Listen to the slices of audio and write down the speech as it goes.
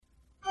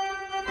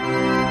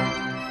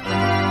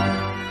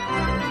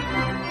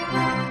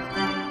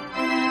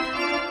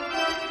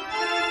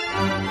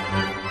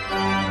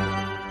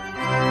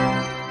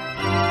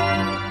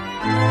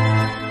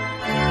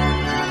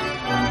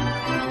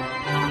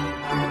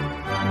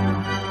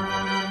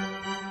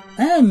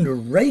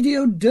And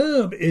Radio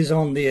Derb is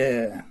on the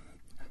air.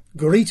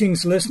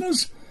 Greetings,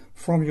 listeners,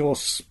 from your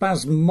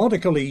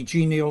spasmodically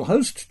genial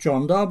host,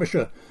 John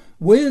Derbyshire,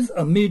 with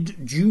a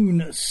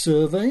mid-June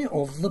survey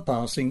of the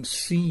passing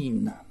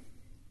scene.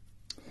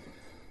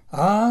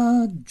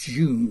 Ah,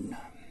 June.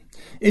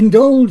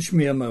 Indulge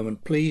me a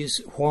moment,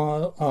 please,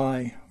 while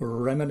I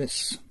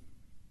reminisce.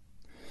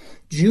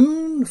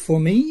 June,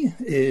 for me,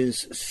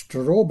 is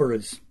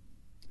strawberries.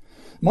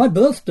 My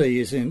birthday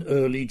is in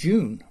early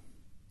June.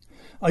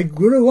 I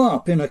grew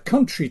up in a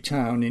country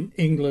town in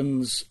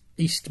England's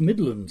East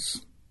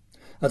Midlands.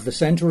 At the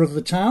centre of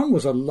the town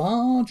was a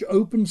large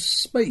open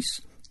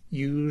space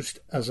used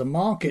as a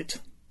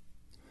market.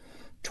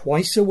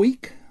 Twice a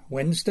week,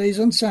 Wednesdays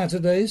and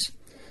Saturdays,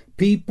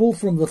 people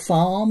from the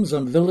farms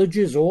and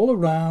villages all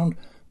around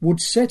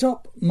would set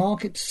up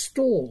market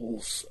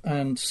stalls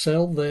and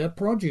sell their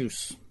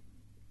produce.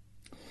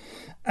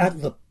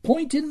 At the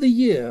point in the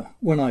year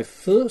when I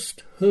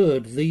first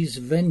heard these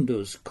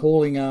vendors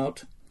calling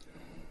out,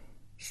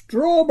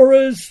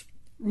 "Strawberries!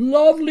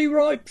 Lovely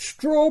ripe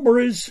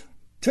strawberries!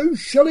 2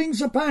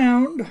 shillings a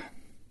pound!"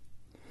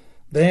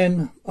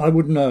 then I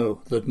would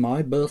know that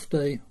my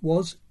birthday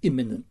was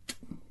imminent.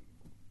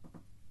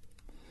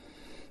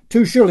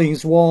 2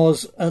 shillings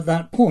was, at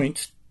that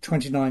point,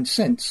 29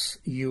 cents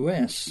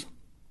US.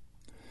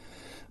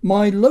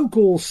 My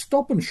local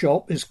Stop and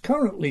Shop is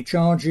currently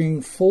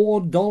charging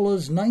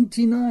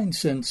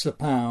 $4.99 a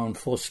pound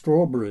for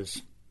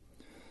strawberries.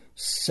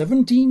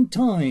 17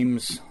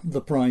 times the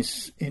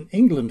price in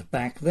England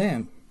back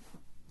then.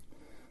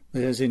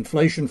 There's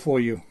inflation for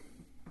you.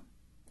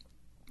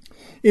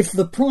 If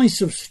the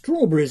price of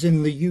strawberries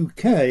in the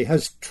UK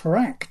has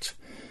tracked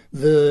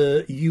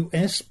the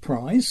US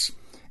price,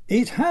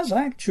 it has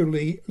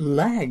actually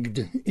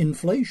lagged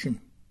inflation.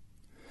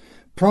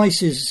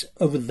 Prices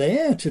over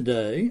there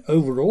today,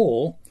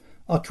 overall,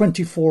 are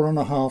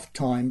 24.5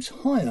 times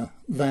higher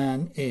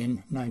than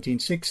in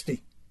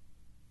 1960.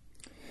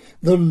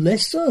 The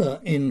lesser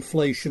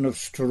inflation of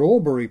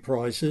strawberry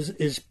prices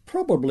is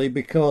probably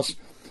because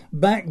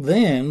back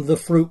then the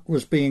fruit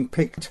was being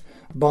picked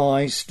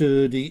by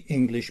sturdy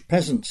English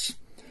peasants,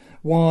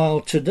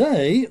 while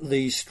today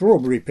the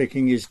strawberry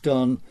picking is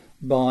done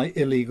by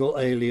illegal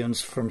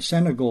aliens from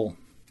Senegal.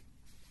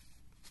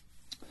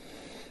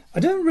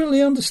 I don't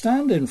really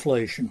understand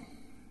inflation.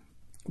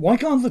 Why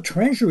can't the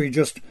Treasury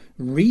just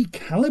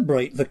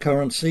recalibrate the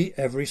currency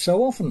every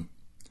so often?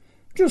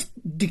 Just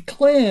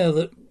declare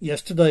that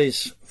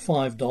yesterday's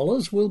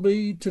 $5 will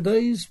be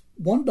today's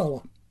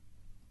 $1.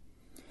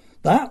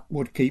 That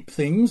would keep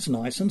things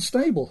nice and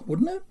stable,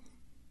 wouldn't it?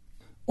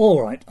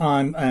 All right,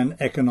 I'm an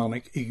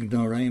economic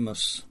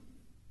ignoramus.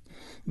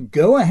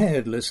 Go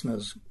ahead,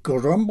 listeners,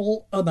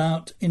 grumble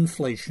about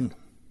inflation.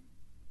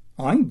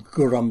 I'm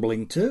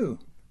grumbling too.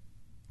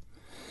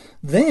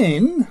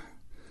 Then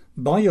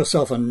buy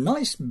yourself a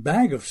nice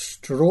bag of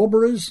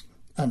strawberries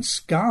and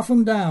scarf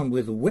them down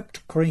with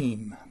whipped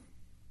cream.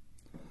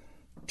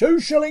 2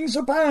 shillings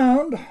a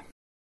pound.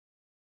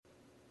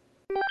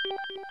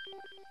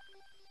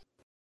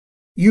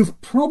 You've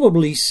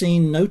probably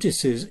seen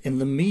notices in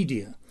the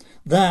media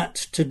that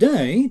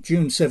today,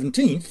 June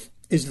 17th,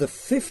 is the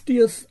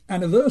 50th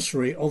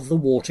anniversary of the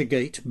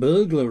Watergate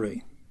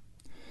burglary,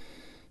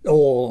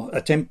 or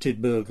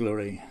attempted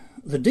burglary.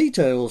 The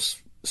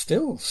details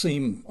still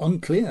seem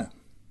unclear.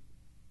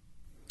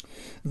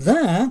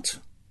 That,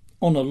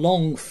 on a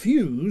long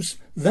fuse,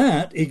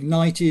 that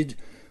ignited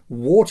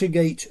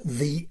Watergate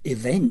the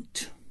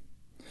event,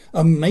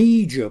 a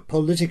major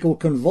political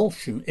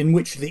convulsion in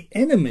which the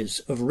enemies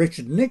of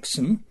Richard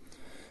Nixon,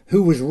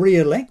 who was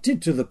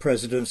re-elected to the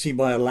presidency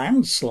by a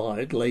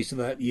landslide later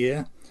that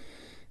year,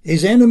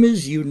 his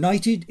enemies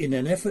united in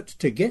an effort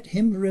to get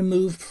him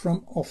removed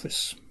from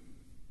office.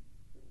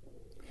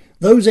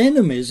 Those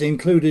enemies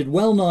included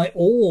well-nigh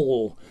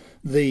all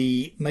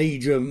the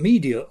major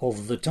media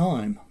of the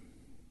time.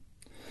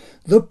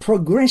 The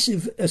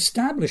progressive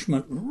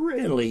establishment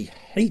really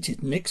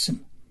hated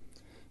Nixon,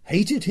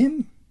 hated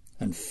him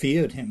and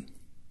feared him.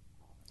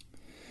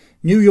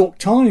 New York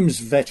Times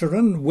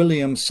veteran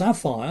William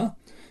Safire,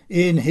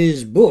 in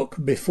his book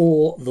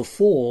Before the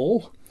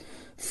Fall,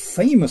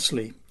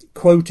 famously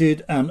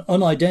quoted an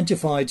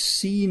unidentified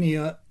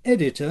senior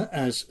editor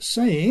as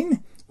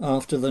saying,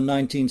 after the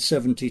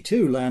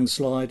 1972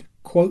 landslide,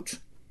 quote,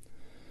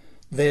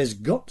 "There's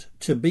got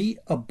to be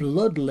a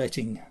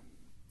bloodletting.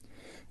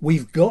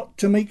 We've got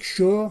to make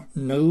sure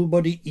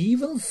nobody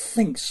even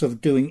thinks of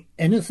doing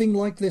anything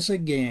like this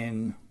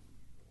again."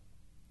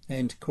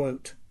 End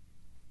quote.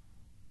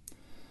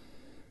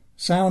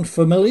 Sound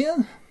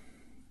familiar?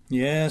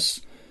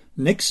 Yes,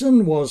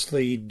 Nixon was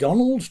the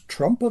Donald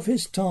Trump of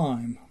his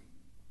time.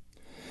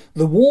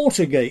 The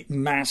Watergate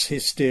mass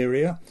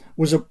hysteria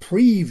was a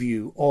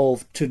preview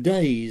of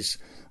today's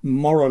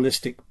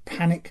moralistic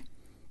panic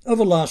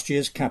over last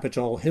year's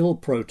Capitol Hill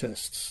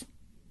protests.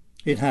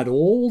 It had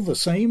all the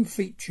same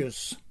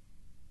features.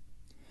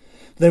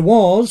 There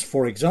was,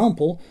 for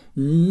example,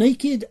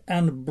 naked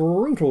and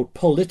brutal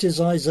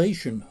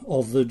politicisation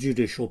of the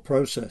judicial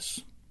process.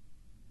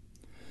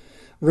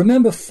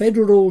 Remember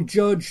federal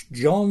judge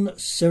John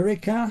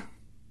Sirica,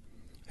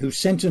 who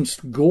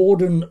sentenced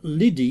Gordon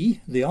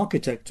Liddy, the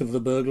architect of the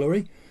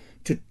burglary,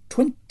 to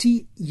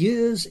 20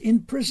 years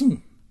in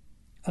prison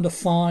and a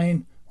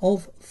fine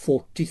of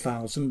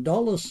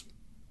 $40,000.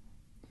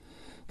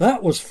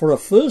 That was for a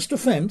first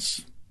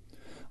offence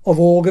of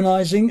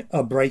organising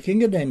a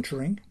breaking and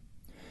entering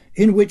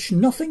in which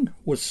nothing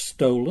was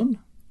stolen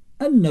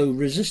and no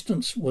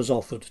resistance was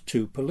offered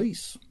to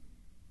police.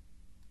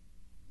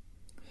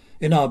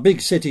 In our big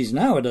cities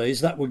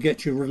nowadays, that would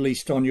get you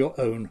released on your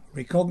own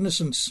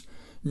recognizance.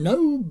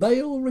 No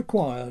bail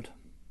required.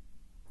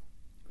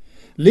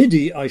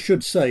 Liddy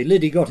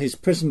got his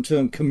prison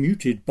term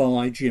commuted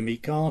by Jimmy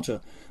Carter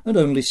and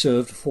only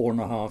served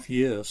 4.5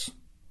 years.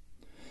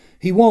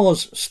 He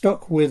was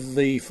stuck with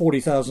the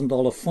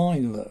 $40,000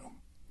 fine, though,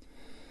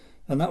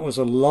 and that was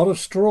a lot of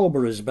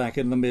strawberries back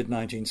in the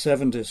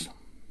mid-1970s.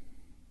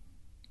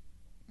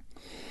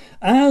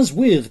 As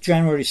with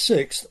January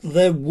 6th,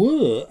 there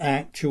were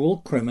actual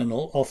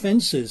criminal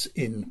offences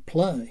in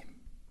play.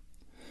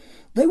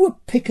 They were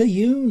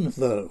picayune,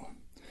 though,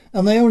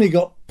 and they only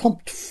got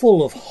pumped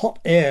full of hot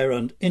air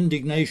and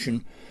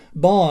indignation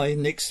by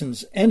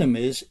Nixon's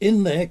enemies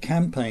in their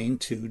campaign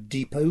to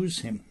depose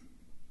him.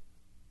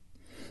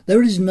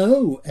 There is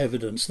no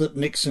evidence that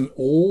Nixon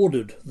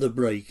ordered the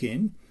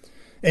break-in,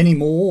 any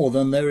more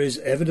than there is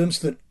evidence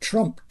that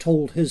Trump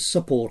told his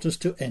supporters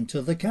to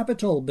enter the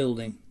Capitol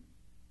building.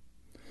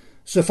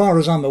 So far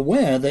as I'm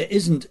aware, there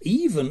isn't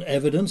even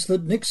evidence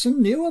that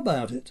Nixon knew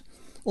about it,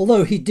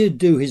 although he did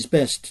do his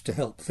best to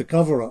help the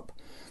cover-up,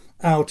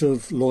 out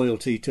of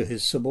loyalty to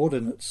his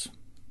subordinates.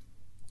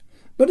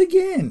 But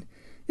again,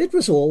 it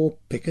was all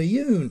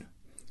picayune,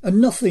 and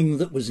nothing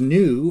that was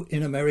new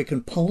in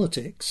American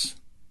politics.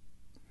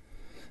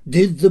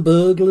 Did the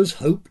burglars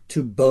hope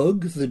to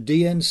bug the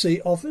DNC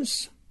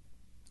office?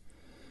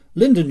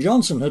 Lyndon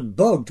Johnson had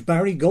bugged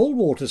Barry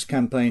Goldwater's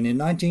campaign in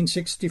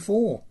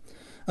 1964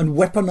 and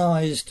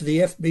weaponized the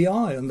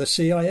FBI and the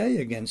CIA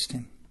against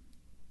him.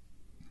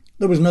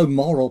 There was no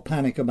moral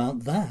panic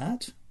about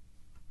that.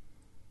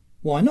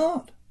 Why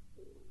not?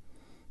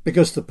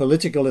 Because the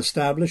political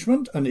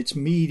establishment and its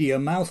media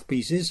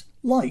mouthpieces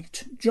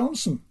liked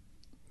Johnson.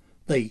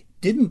 They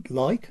didn't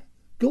like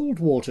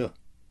Goldwater.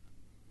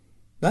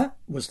 That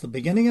was the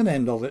beginning and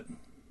end of it.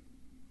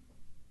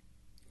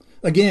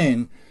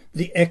 Again,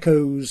 the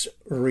echoes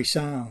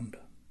resound.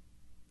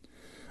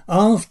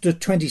 After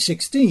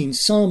 2016,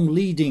 some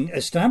leading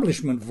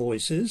establishment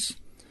voices,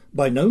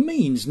 by no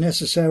means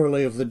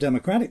necessarily of the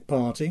Democratic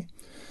Party,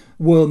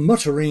 were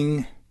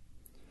muttering,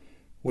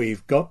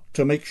 "We've got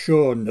to make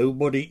sure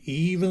nobody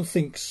even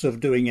thinks of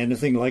doing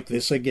anything like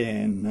this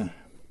again."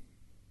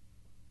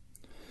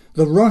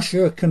 The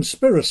Russia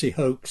conspiracy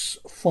hoax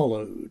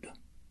followed.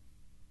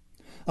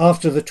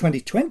 After the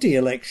 2020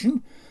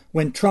 election,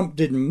 when Trump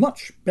did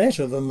much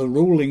better than the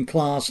ruling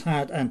class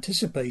had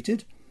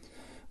anticipated,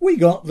 we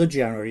got the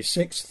January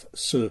 6th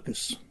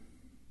circus.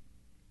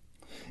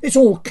 It's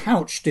all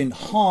couched in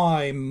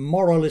high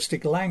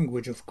moralistic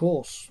language, of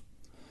course.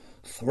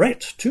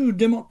 Threat to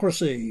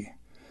democracy,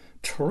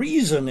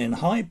 treason in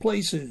high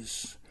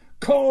places,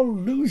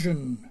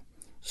 collusion,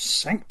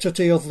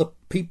 sanctity of the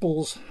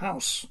people's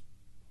house.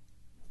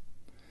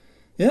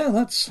 Yeah,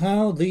 that's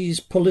how these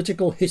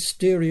political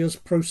hysterias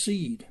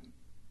proceed.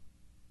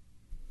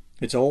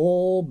 It's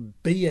all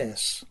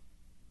BS.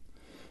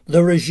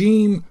 The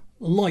regime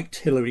liked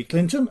Hillary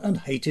Clinton and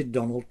hated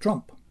Donald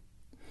Trump.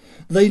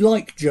 They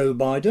like Joe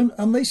Biden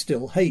and they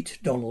still hate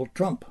Donald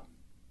Trump.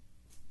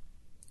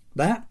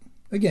 That,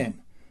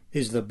 again,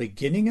 is the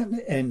beginning and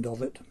the end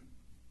of it.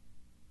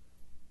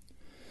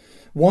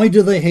 Why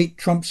do they hate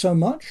Trump so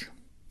much?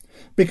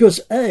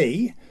 Because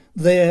A,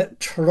 their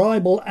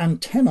tribal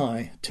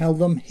antennae tell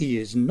them he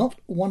is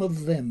not one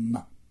of them.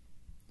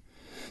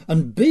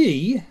 And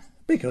B,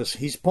 because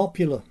he's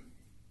popular.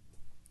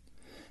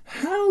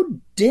 How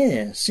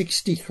dare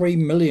 63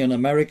 million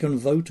American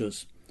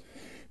voters,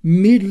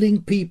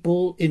 middling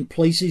people in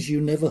places you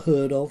never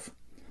heard of,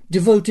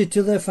 devoted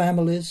to their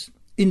families,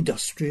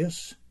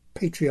 industrious,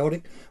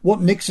 patriotic, what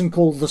Nixon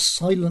called the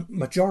silent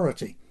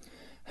majority,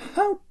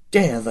 how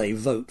dare they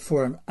vote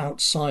for an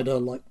outsider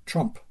like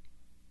Trump?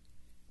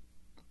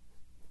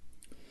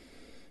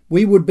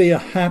 We would be a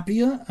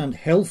happier and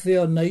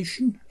healthier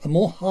nation, a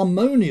more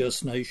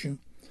harmonious nation,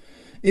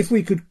 if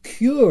we could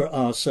cure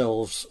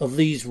ourselves of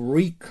these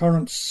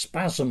recurrent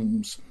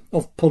spasms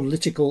of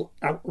political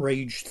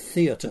outraged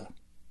theatre.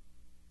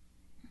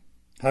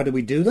 How do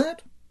we do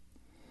that?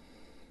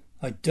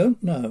 I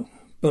don't know,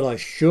 but I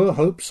sure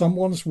hope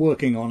someone's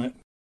working on it.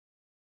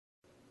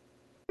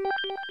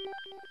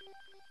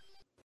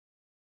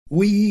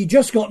 We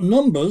just got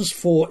numbers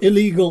for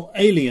illegal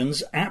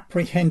aliens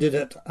apprehended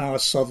at our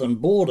southern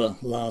border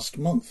last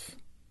month.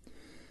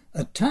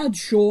 A tad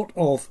short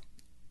of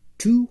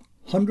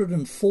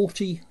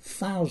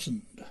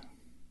 240,000.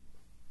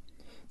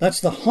 That's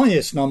the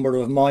highest number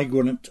of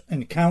migrant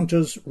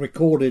encounters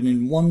recorded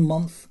in 1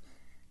 month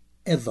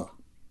ever.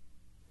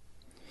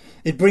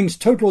 It brings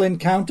total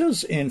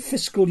encounters in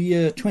fiscal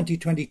year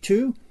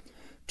 2022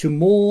 to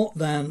more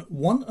than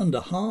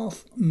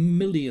 1.5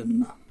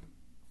 million.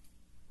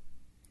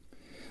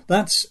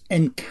 That's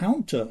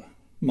encounter,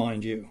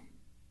 mind you.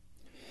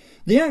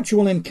 The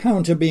actual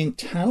encounter being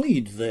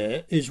tallied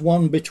there is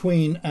one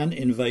between an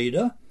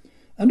invader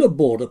and a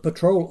Border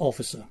Patrol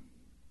officer.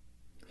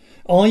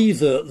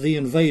 Either the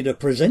invader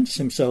presents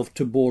himself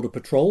to Border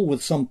Patrol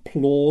with some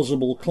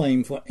plausible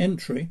claim for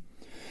entry,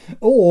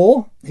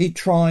 or he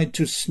tried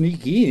to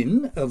sneak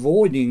in,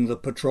 avoiding the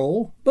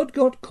patrol, but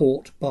got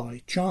caught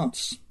by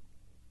chance.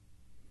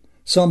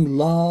 Some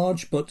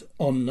large but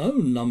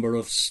unknown number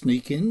of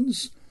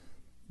sneak-ins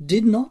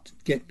did not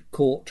get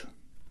caught.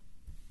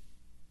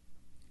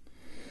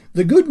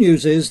 The good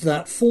news is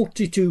that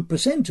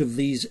 42% of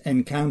these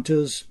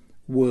encounters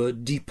were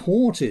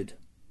deported,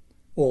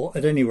 or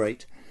at any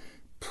rate,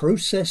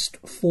 processed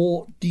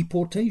for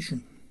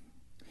deportation,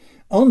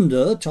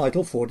 under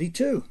Title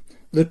 42,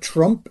 the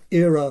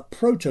Trump-era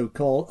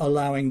protocol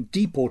allowing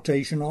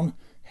deportation on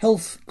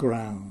health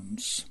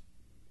grounds.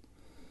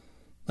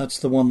 That's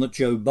the one that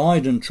Joe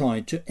Biden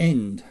tried to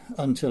end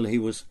until he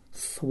was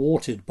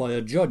thwarted by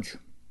a judge.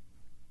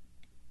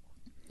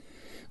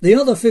 The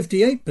other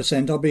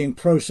 58% are being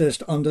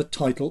processed under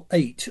Title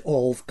 8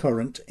 of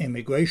current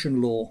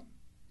immigration law.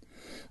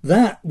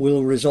 That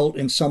will result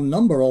in some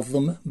number of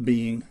them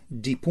being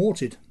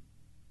deported.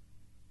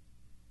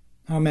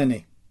 How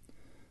many?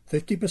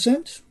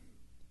 50%?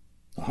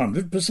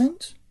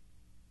 100%?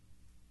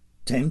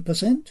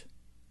 10%?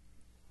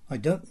 I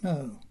don't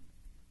know.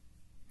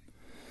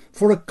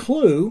 For a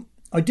clue,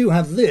 I do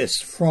have this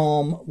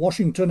from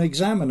Washington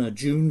Examiner,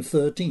 June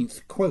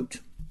 13th, quote,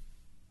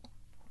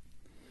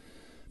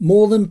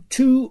 "More than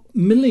 2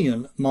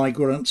 million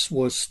migrants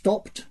were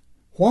stopped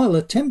while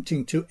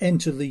attempting to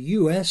enter the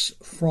US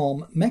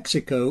from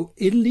Mexico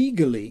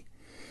illegally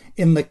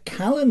in the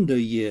calendar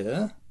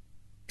year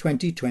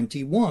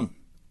 2021.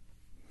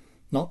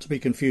 Not to be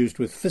confused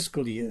with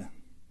fiscal year.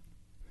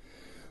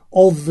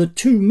 Of the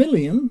 2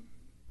 million,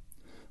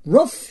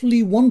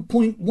 roughly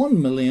 1.1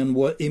 million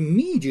were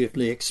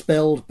immediately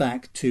expelled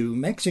back to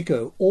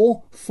Mexico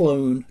or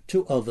flown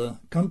to other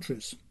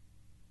countries.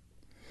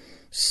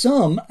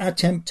 Some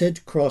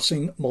attempted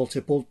crossing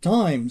multiple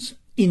times,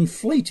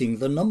 inflating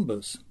the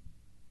numbers.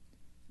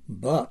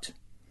 But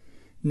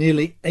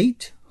nearly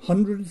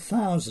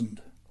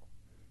 800,000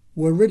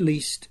 were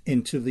released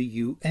into the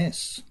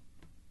US."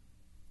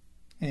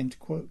 End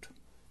quote.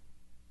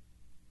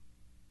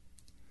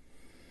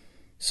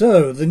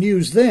 So the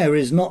news there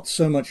is not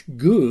so much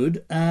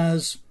good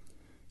as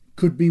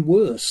could be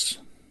worse.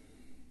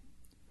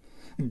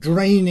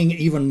 Draining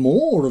even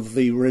more of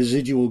the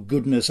residual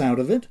goodness out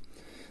of it,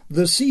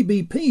 the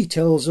CBP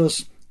tells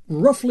us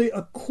roughly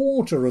a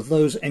quarter of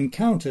those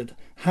encountered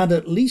had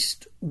at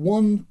least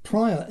one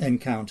prior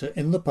encounter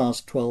in the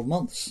past 12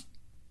 months.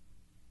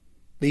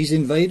 These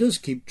invaders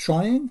keep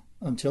trying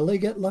until they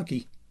get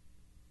lucky.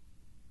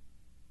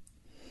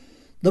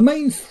 The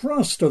main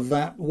thrust of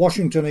that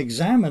Washington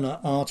Examiner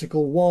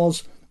article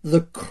was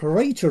the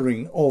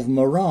cratering of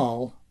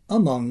morale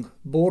among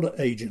border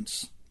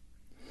agents.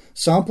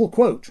 Sample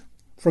quote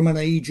from an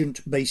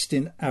agent based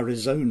in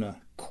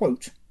Arizona,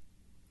 quote,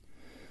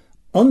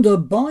 "Under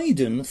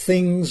Biden,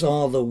 things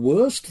are the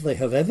worst they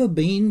have ever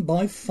been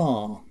by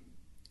far.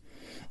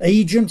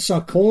 Agents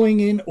are calling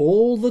in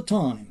all the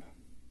time.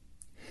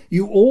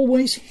 You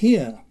always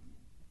hear,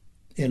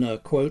 inner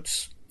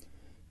quotes,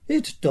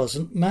 'It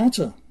doesn't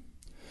matter,'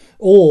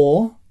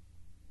 or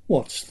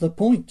 'What's the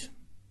point?'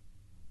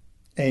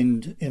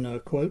 End inner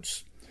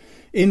quotes,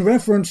 in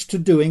reference to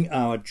doing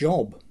our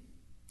job.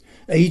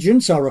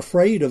 Agents are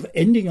afraid of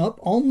ending up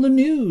on the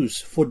news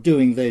for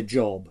doing their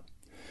job,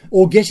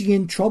 or getting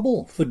in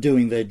trouble for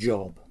doing their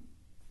job.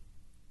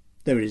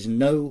 There is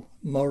no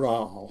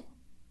morale."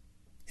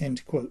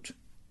 End quote.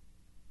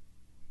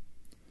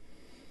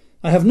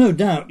 I have no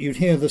doubt you'd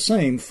hear the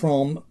same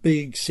from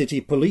big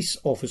city police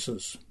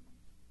officers.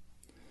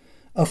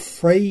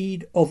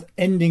 Afraid of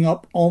ending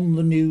up on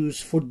the news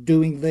for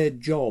doing their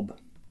job.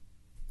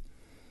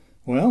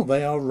 Well,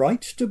 they are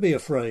right to be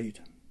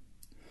afraid.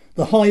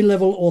 The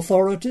high-level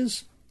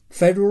authorities,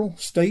 federal,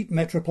 state,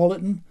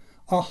 metropolitan,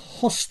 are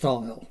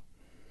hostile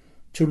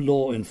to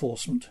law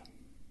enforcement.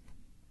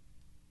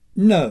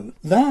 No,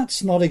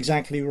 that's not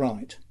exactly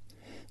right.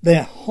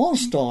 They're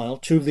hostile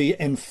to the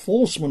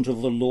enforcement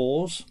of the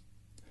laws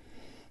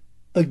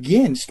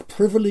against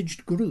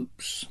privileged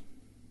groups.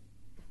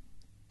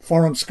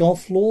 Foreign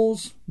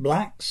scofflaws,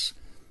 blacks,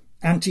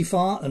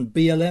 Antifa and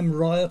BLM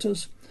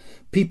rioters,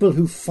 people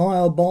who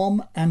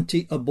firebomb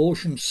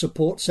anti-abortion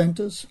support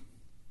centres.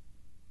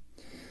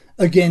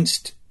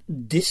 Against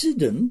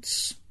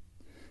dissidents,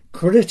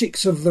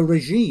 critics of the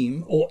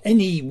regime, or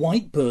any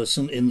white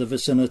person in the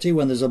vicinity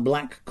when there's a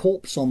black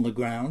corpse on the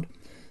ground.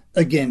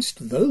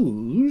 Against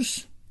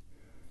those,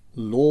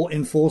 law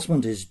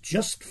enforcement is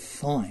just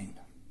fine.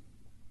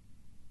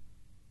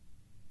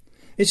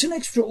 It's an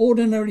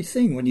extraordinary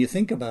thing when you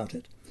think about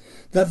it,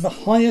 that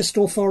the highest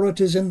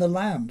authorities in the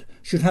land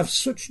should have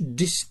such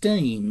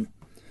disdain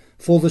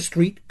for the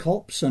street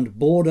cops and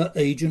border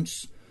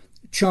agents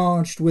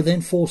charged with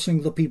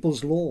enforcing the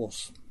people's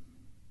laws.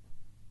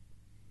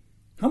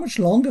 How much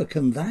longer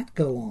can that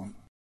go on?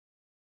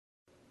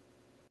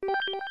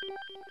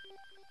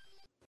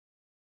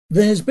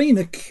 There's been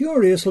a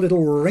curious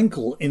little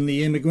wrinkle in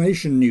the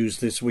immigration news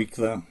this week,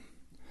 though.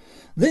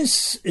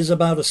 This is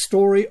about a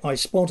story I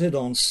spotted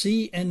on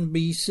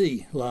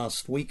CNBC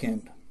last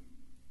weekend.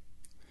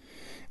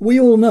 We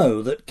all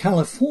know that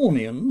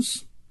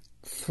Californians,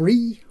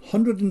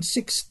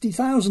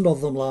 360,000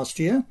 of them last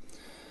year,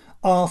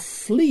 are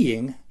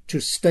fleeing to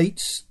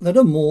states that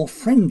are more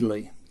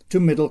friendly to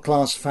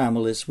middle-class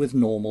families with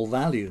normal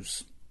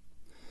values.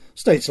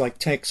 States like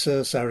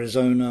Texas,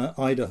 Arizona,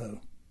 Idaho.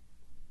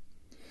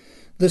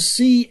 The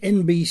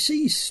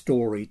CNBC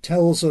story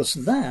tells us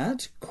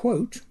that,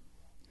 quote,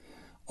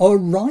 a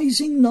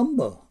rising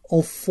number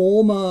of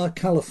former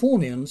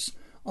Californians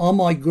are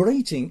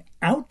migrating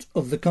out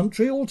of the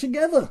country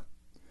altogether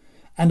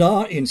and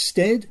are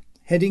instead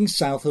heading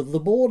south of the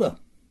border.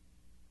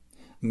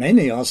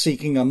 Many are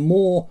seeking a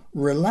more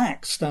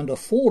relaxed and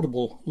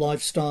affordable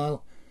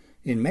lifestyle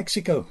in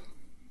Mexico.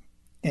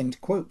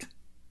 End quote.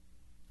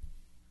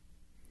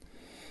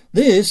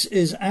 This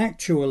is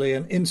actually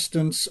an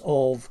instance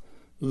of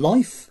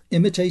life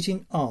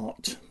imitating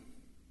art.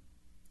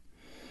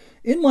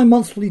 In my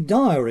monthly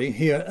diary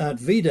here at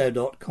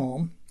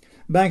vday.com,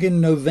 back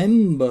in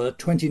November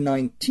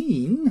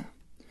 2019,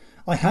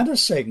 I had a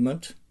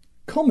segment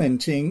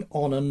commenting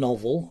on a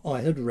novel I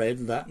had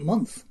read that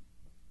month.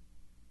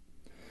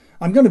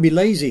 I'm going to be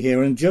lazy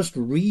here and just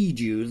read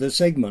you the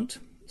segment,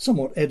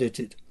 somewhat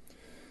edited,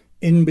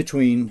 in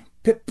between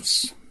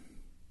pips.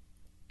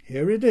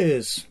 Here it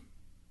is.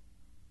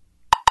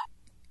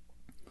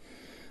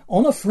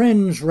 On a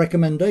friend's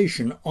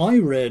recommendation, I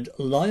read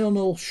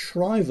Lionel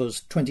Shriver's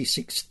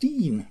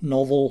 2016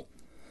 novel,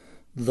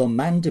 The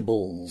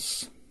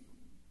Mandibles.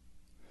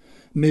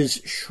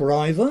 Ms.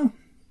 Shriver,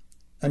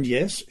 and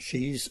yes,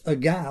 she's a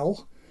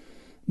gal,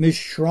 Ms.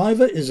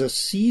 Shriver is a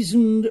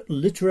seasoned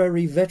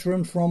literary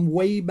veteran from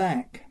way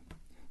back.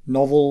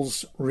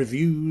 Novels,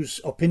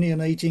 reviews,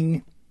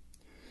 opinionating.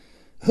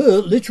 Her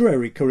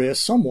literary career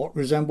somewhat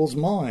resembles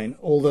mine,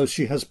 although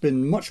she has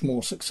been much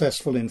more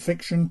successful in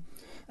fiction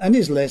and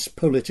is less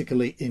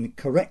politically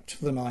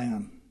incorrect than I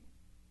am,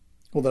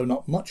 although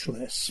not much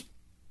less.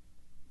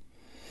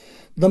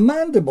 The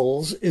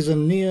Mandibles is a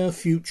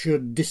near-future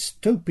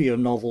dystopia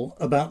novel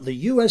about the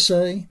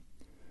USA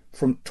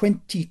from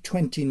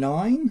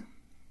 2029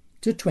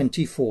 to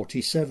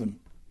 2047,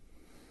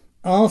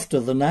 after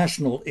the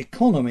national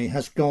economy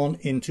has gone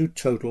into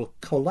total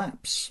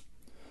collapse,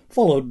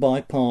 followed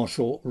by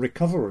partial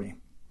recovery.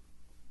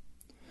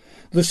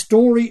 The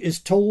story is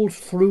told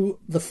through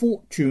the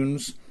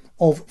fortunes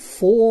of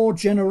 4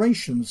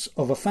 generations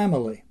of a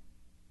family,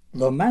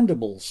 the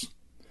Mandibles,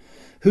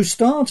 who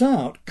start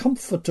out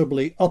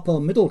comfortably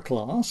upper middle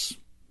class,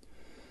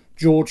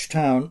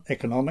 Georgetown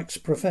economics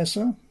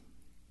professor,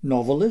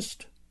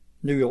 novelist,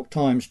 New York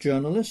Times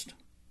journalist,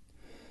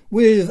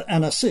 with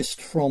an assist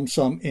from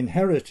some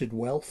inherited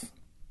wealth,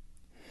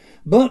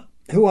 but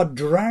who are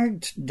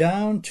dragged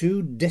down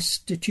to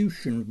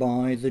destitution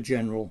by the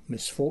general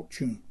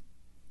misfortune.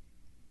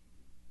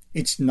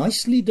 It's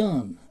nicely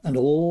done and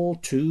all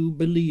too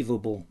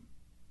believable.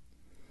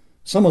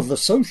 Some of the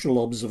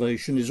social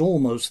observation is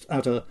almost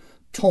at a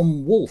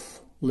Tom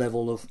Wolfe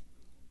level of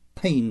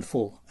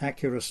painful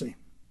accuracy.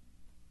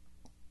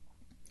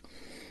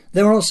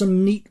 There are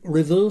some neat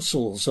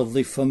reversals of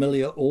the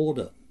familiar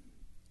order.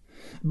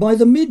 By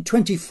the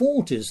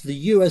mid-2040s, the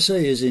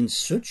USA is in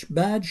such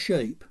bad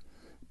shape,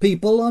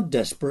 people are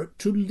desperate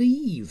to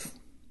leave.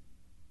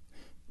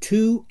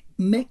 To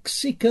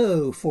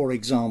Mexico, for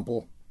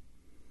example.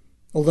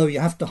 Although you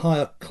have to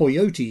hire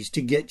coyotes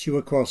to get you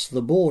across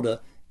the border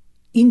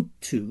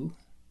into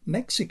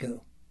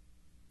Mexico.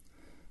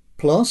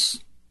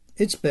 Plus,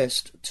 it's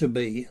best to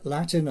be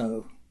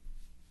Latino.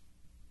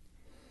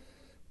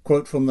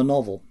 Quote from the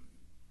novel.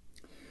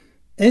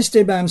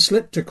 Esteban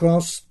slipped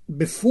across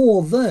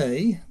before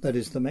they, that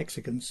is the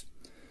Mexicans,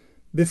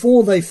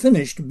 before they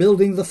finished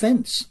building the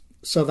fence,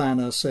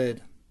 Savannah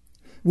said,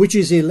 which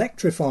is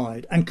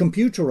electrified and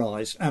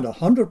computerized and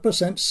 100%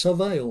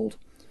 surveilled,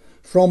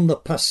 from the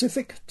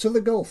Pacific to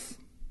the Gulf.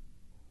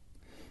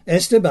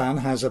 Esteban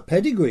has a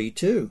pedigree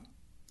too.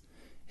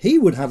 He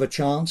would have a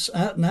chance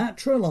at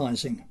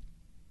naturalizing.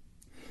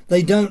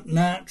 They don't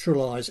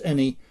naturalize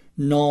any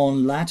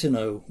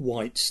non-Latino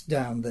whites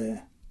down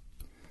there.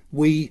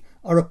 We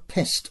are a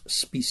pest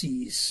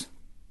species.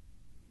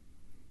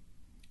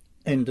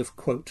 End of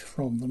quote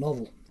from the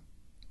novel.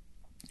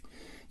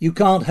 You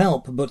can't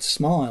help but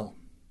smile.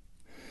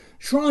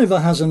 Shriver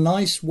has a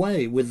nice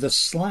way with the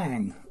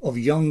slang of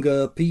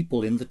younger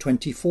people in the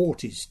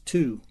 2040s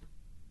too.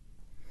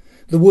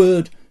 The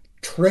word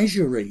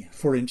treasury,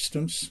 for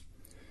instance,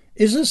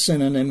 is a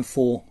synonym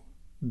for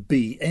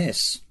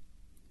BS.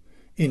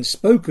 In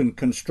spoken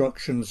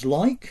constructions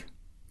like,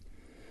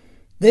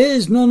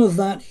 there's none of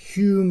that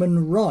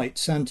human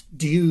rights and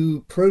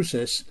due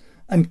process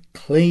and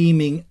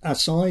claiming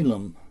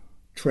asylum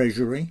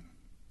Treasury.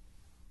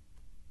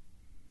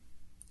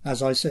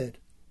 As I said,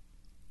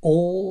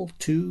 all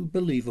too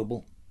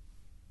believable.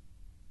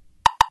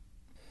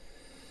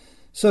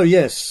 So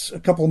yes, a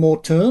couple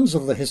more turns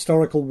of the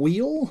historical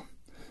wheel,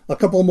 a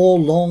couple more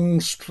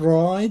long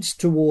strides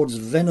towards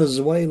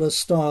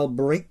Venezuela-style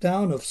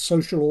breakdown of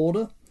social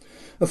order,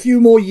 a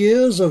few more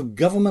years of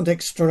government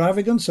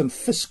extravagance and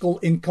fiscal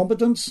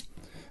incompetence.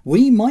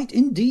 We might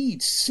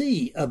indeed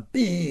see a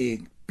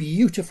big,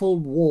 beautiful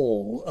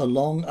wall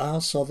along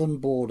our southern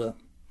border.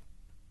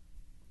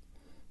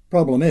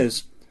 Problem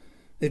is,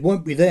 it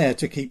won't be there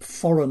to keep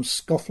foreign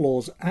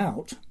scofflaws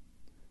out.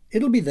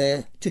 It'll be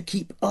there to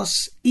keep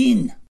us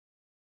in.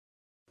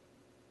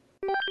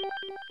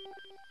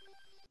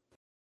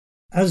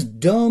 As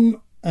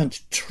dumb and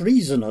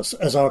treasonous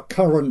as our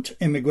current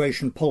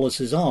immigration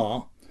policies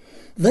are,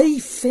 they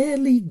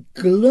fairly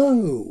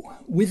glow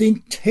with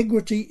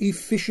integrity,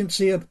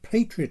 efficiency and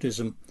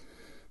patriotism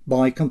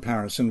by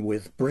comparison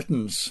with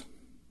Britain's.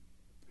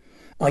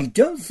 I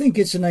don't think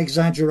it's an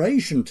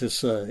exaggeration to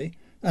say,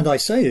 and I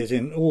say it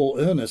in all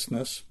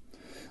earnestness,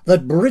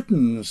 that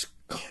Britain's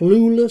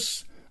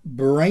clueless,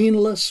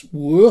 brainless,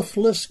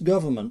 worthless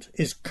government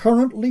is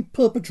currently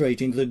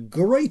perpetrating the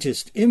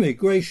greatest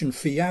immigration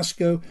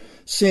fiasco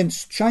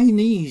since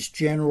Chinese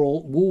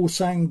General Wu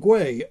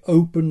Sangui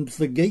opened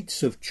the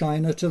gates of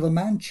China to the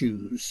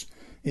Manchus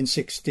in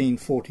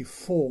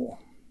 1644.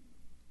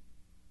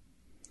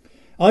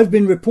 I've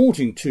been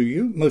reporting to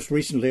you, most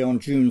recently on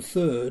June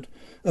 3rd,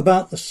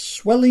 about the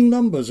swelling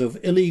numbers of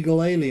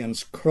illegal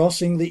aliens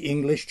crossing the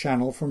English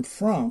Channel from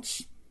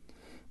France.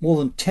 More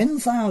than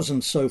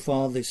 10,000 so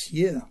far this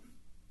year.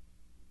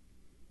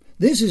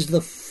 This is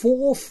the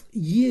 4th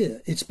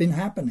year it's been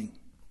happening.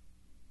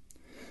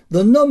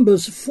 The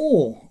numbers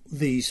for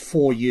these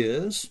 4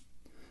 years,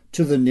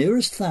 to the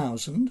nearest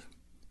 1,000,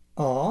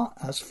 are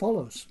as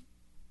follows.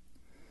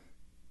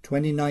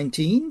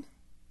 2019,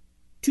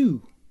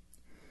 2.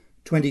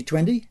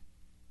 2020,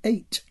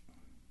 8.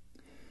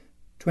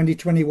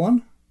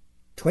 2021,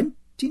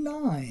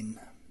 29.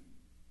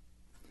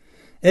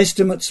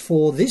 Estimates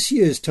for this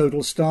year's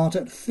total start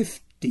at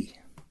 50.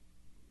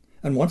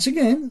 And once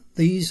again,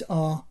 these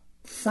are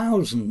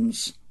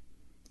thousands.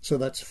 So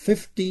that's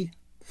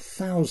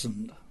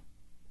 50,000.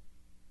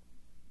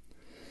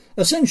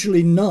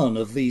 Essentially none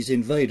of these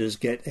invaders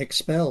get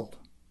expelled.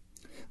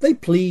 They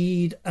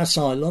plead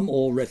asylum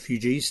or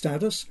refugee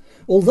status,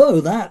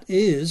 although that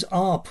is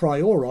a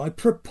priori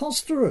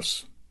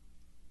preposterous.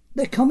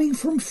 They're coming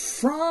from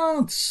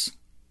France.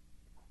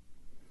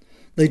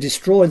 They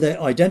destroy their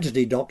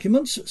identity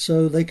documents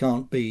so they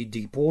can't be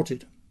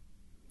deported.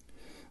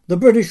 The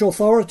British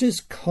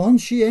authorities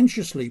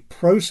conscientiously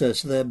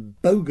process their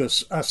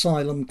bogus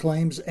asylum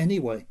claims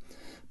anyway,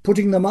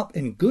 putting them up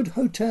in good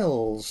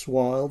hotels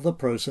while the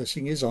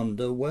processing is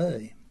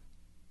underway.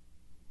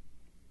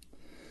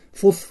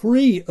 For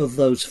 3 of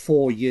those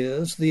 4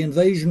 years, the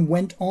invasion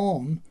went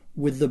on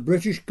with the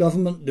British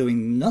government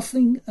doing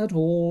nothing at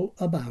all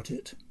about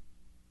it.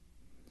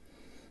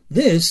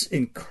 This,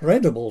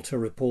 incredible to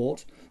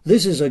report,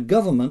 this is a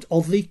government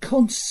of the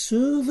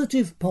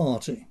Conservative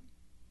Party.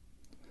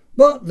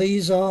 But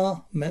these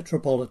are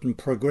metropolitan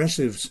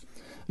progressives,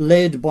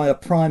 led by a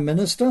Prime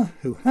Minister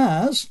who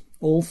has,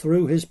 all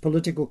through his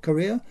political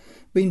career,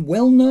 been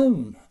well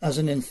known as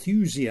an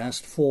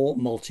enthusiast for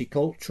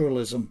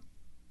multiculturalism.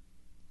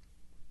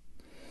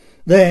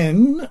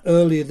 Then,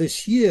 earlier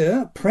this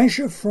year,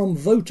 pressure from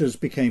voters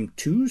became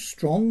too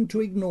strong to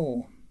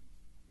ignore.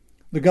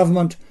 The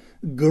government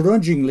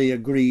grudgingly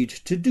agreed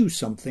to do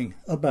something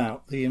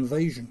about the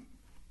invasion.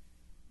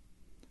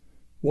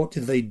 What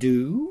did they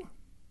do?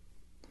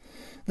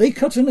 They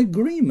cut an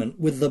agreement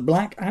with the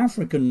black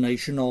African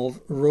nation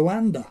of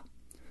Rwanda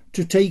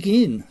to take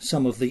in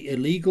some of the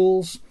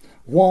illegals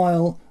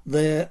while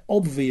their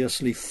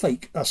obviously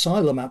fake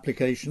asylum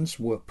applications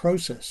were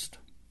processed.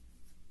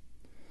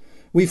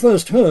 We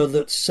first heard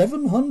that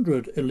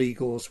 700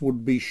 illegals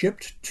would be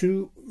shipped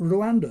to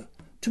Rwanda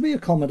to be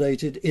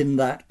accommodated in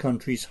that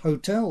country's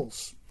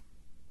hotels.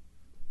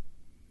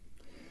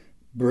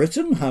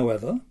 Britain,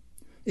 however,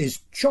 is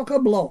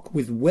chock-a-block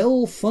with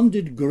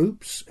well-funded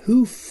groups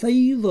who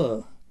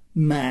favour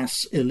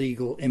mass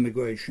illegal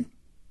immigration.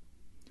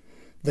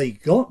 They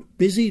got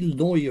busy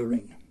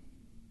lawyering.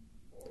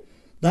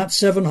 That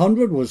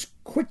 700 was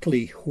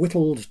quickly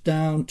whittled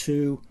down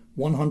to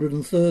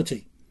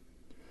 130,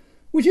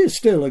 which is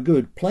still a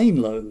good plane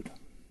load.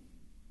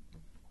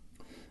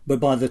 But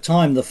by the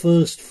time the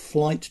first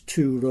flight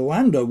to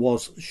Rwanda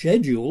was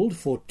scheduled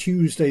for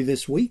Tuesday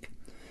this week,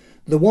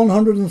 the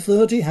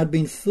 130 had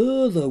been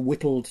further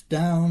whittled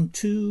down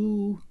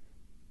to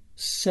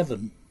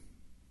 7.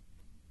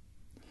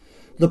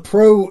 The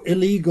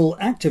pro-illegal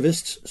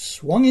activists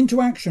swung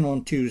into action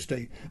on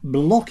Tuesday,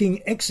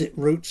 blocking exit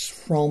routes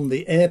from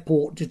the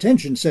airport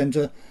detention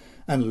centre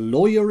and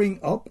lawyering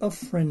up a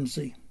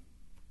frenzy.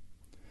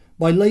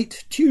 By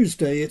late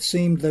Tuesday, it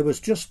seemed there was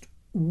just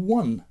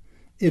one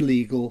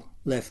illegal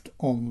left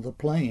on the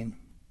plane.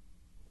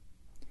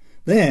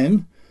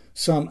 Then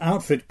some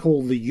outfit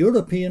called the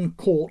European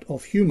Court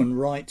of Human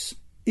Rights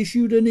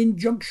issued an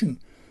injunction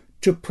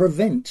to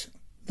prevent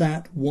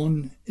that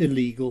one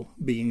illegal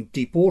being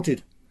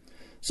deported.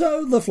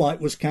 So the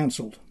flight was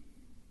cancelled.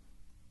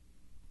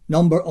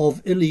 Number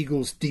of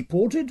illegals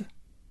deported?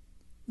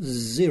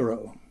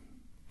 0.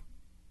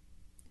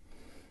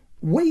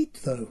 Wait,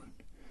 though.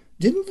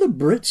 Didn't the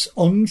Brits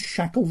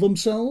unshackle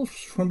themselves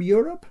from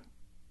Europe?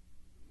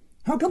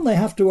 How come they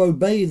have to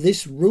obey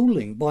this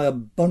ruling by a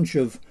bunch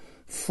of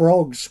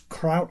frogs,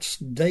 krauts,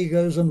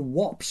 dagos and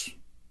wops?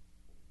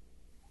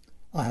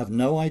 I have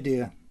no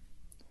idea.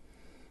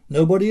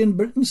 Nobody in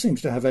Britain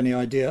seems to have any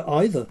idea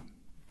either.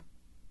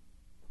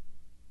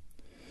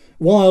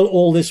 While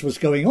all this was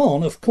going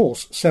on, of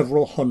course,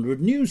 several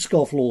hundred new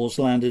scofflaws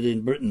landed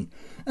in Britain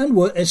and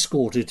were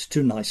escorted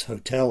to nice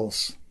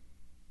hotels.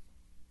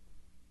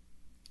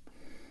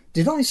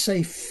 Did I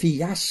say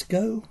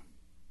fiasco?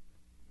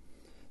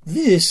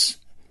 This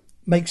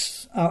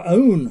makes our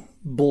own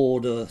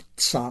border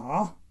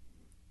Tsar,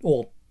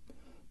 or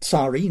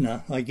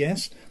Tsarina, I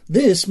guess.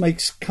 This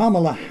makes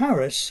Kamala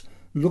Harris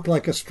look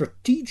like a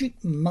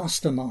strategic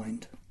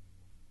mastermind.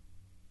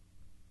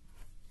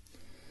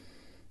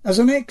 As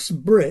an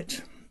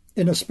ex-Brit,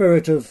 in a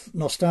spirit of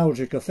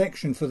nostalgic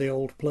affection for the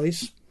old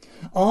place,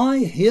 I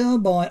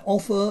hereby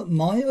offer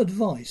my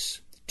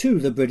advice to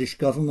the British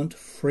government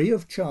free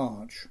of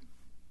charge.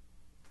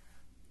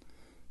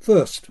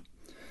 First,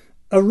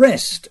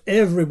 arrest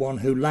everyone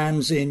who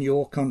lands in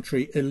your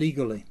country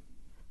illegally.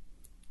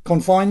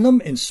 Confine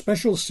them in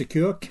special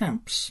secure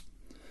camps,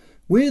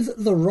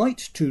 with the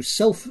right to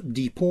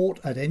self-deport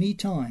at any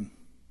time.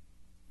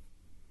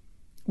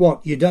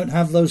 What, you don't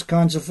have those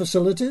kinds of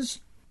facilities?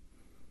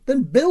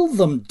 Then build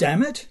them,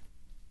 damn it!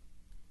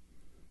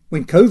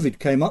 When COVID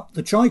came up,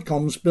 the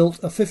Chi-Coms built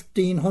a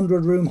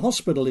 1,500-room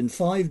hospital in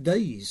 5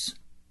 days.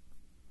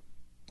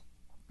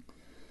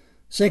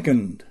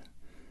 Second,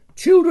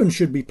 children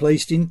should be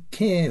placed in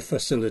care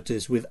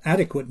facilities with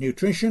adequate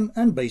nutrition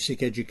and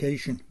basic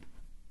education.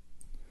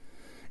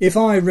 If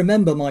I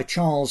remember my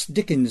Charles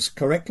Dickens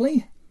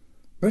correctly,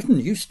 Britain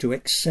used to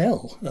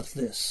excel at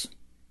this.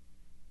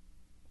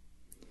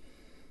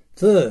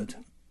 Third,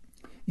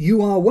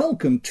 you are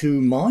welcome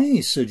to my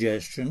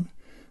suggestion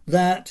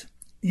that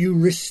you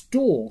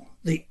restore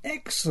the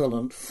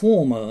excellent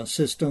former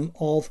system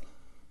of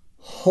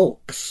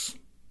hulks.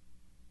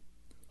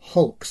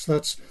 Hulks,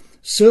 that's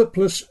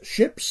surplus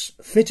ships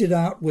fitted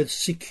out with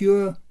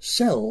secure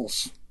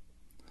cells.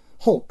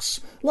 Hulks,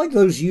 like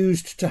those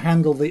used to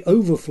handle the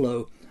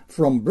overflow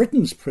from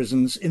Britain's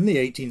prisons in the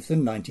 18th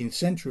and 19th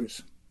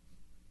centuries.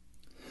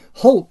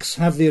 Hulks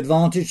have the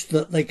advantage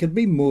that they can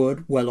be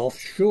moored well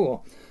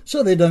offshore,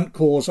 so they don't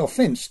cause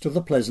offence to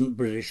the pleasant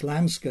British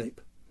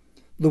landscape,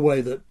 the way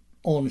that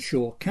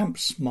onshore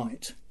camps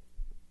might.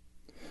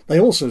 They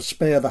also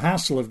spare the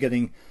hassle of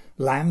getting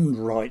land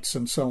rights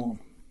and so on.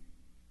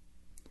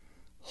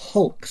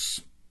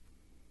 Hulks.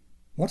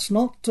 What's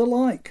not to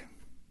like?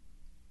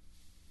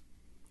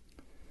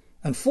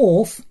 And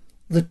fourth,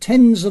 the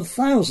tens of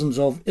thousands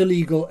of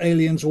illegal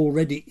aliens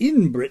already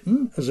in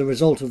Britain as a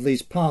result of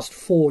these past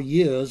 4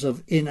 years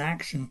of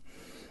inaction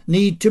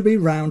need to be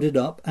rounded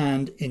up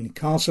and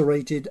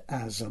incarcerated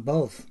as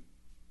above.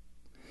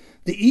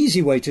 The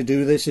easy way to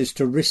do this is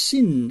to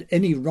rescind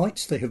any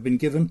rights they have been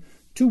given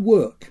to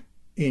work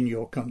in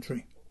your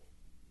country.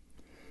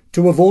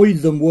 To avoid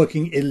them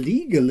working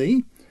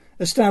illegally,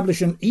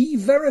 establish an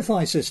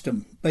e-verify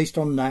system based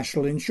on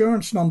national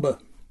insurance number.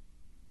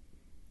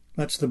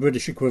 That's the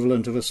British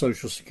equivalent of a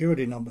social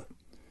security number,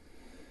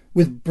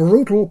 with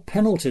brutal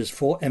penalties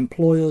for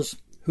employers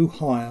who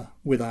hire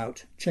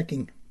without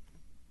checking.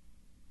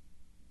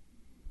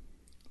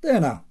 There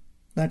now,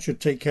 that should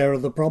take care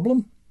of the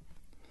problem.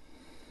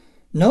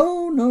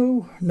 No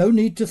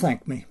need to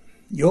thank me.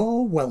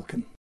 You're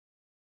welcome.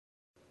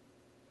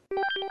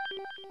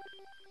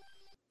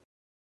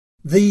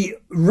 The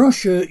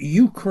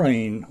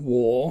Russia-Ukraine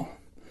war,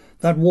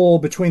 that war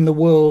between the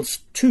world's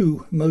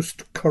 2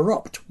 most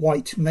corrupt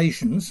white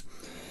nations,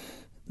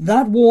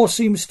 that war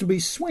seems to be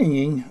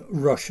swinging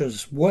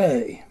Russia's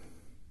way.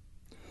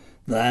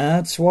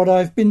 That's what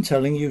I've been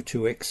telling you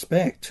to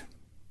expect.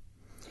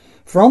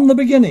 From the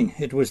beginning,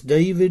 it was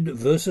David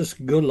versus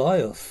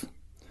Goliath.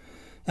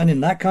 And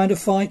in that kind of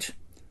fight,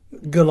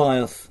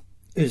 Goliath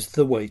is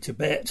the way to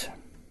bet.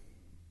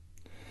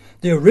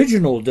 The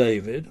original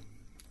David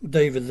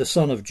the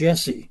son of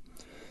Jesse,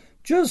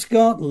 just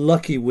got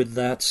lucky with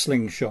that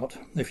slingshot,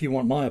 if you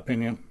want my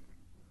opinion.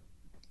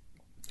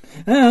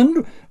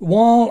 And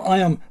while I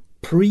am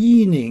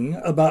preening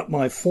about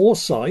my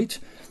foresight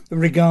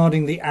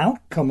regarding the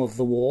outcome of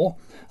the war,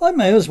 I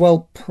may as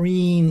well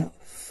preen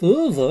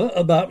further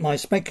about my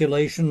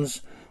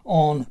speculations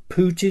on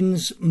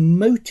Putin's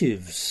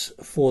motives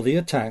for the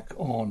attack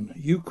on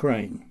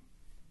Ukraine.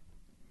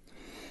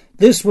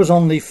 This was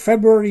on the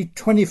February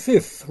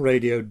 25th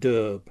Radio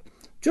Derb,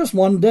 just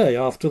 1 day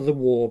after the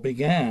war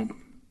began.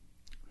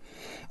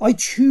 I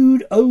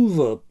chewed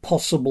over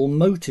possible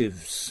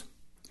motives,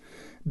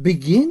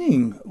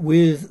 beginning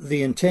with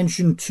the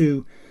intention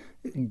to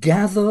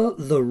gather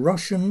the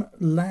Russian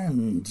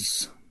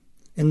lands,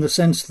 in the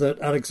sense that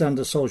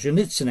Alexander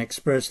Solzhenitsyn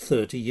expressed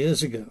 30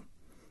 years ago.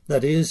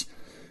 That is,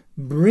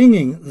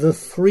 bringing the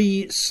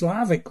three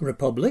Slavic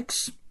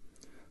republics,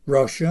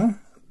 Russia,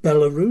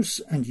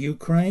 Belarus and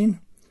Ukraine,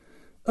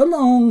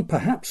 along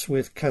perhaps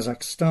with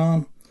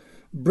Kazakhstan,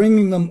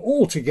 bringing them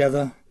all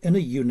together in a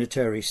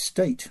unitary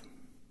state.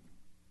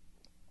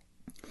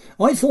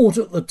 I thought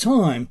at the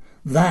time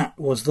that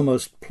was the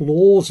most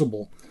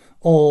plausible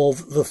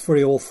of the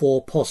 3 or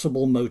 4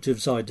 possible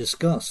motives I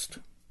discussed.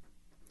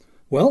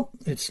 Well,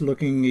 it's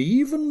looking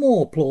even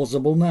more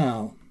plausible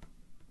now.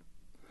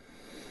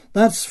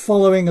 That's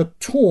following a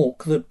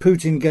talk that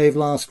Putin gave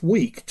last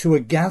week to a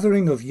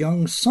gathering of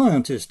young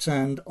scientists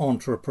and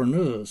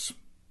entrepreneurs.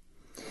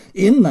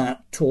 In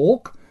that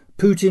talk,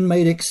 Putin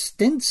made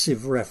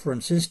extensive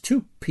references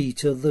to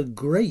Peter the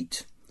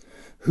Great,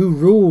 who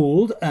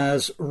ruled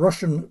as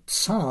Russian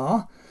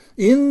Tsar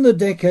in the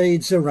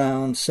decades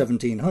around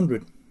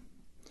 1700,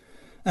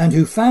 and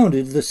who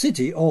founded the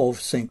city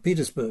of St.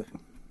 Petersburg.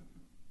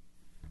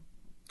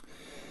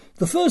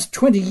 The first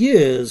 20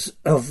 years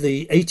of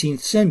the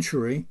 18th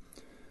century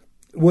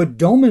were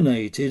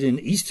dominated in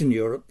Eastern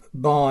Europe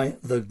by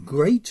the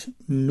Great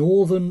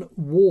Northern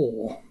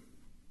War.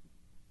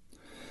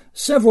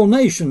 Several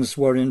nations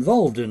were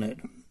involved in it: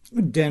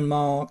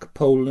 Denmark,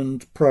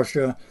 Poland,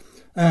 Prussia,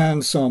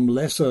 and some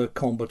lesser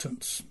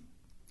combatants.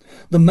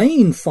 The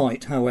main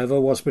fight, however,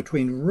 was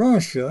between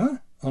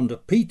Russia, under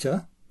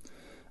Peter,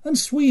 and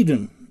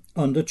Sweden,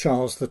 under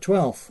Charles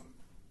XII.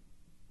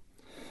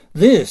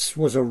 This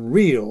was a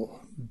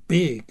real,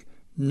 big,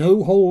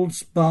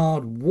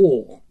 no-holds-barred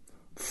war,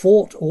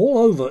 fought all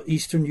over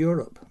Eastern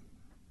Europe.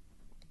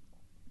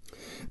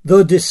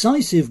 The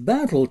decisive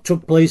battle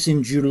took place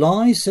in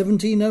July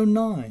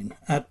 1709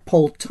 at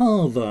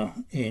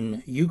Poltava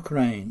in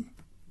Ukraine.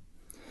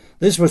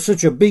 This was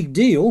such a big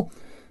deal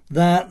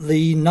that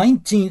the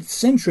 19th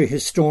century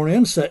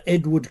historian Sir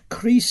Edward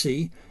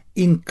Creasy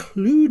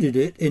included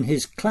it in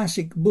his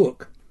classic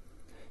book,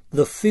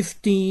 The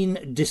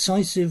 15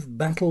 Decisive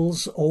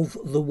Battles of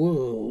the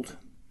World.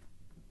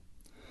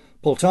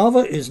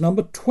 Poltava is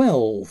number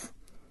 12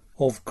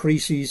 of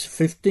Creasy's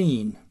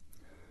 15,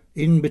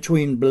 in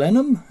between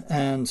Blenheim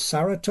and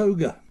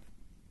Saratoga.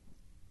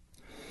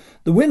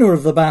 The winner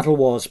of the battle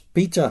was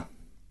Peter.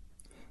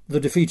 The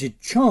defeated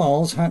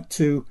Charles had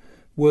to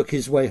work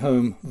his way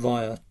home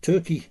via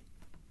Turkey.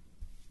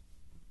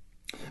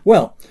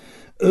 Well,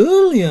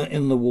 earlier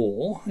in the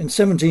war, in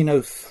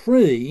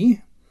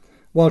 1703,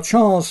 while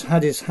Charles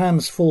had his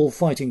hands full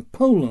fighting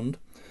Poland,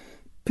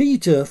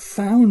 Peter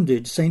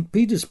founded St.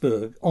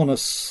 Petersburg on a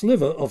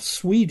sliver of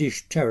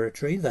Swedish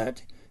territory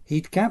that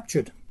he'd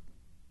captured.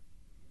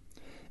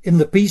 In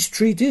the peace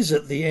treaties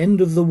at the end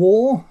of the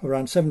war,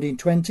 around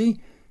 1720,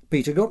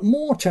 Peter got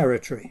more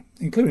territory,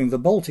 including the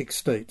Baltic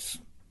states.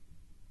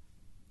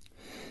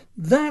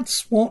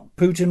 That's what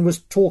Putin was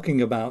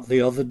talking about the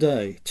other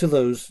day to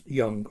those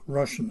young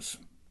Russians.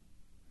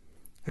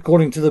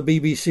 According to the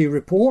BBC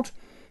report,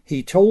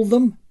 he told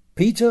them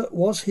Peter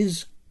was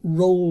his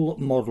role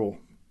model.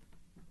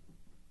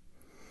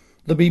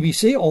 The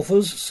BBC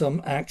offers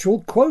some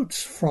actual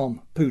quotes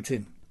from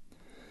Putin.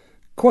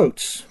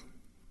 Quotes.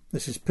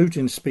 This is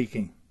Putin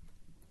speaking.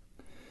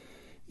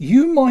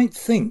 You might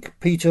think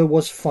Peter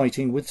was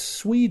fighting with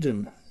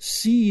Sweden,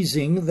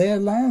 seizing their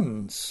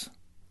lands.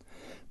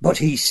 But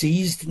he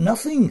seized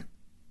nothing.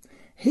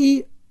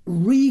 He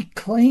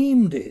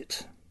reclaimed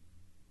it.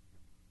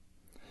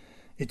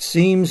 It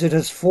seems it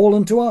has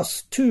fallen to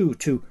us, too,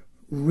 to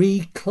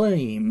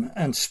reclaim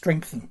and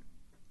strengthen.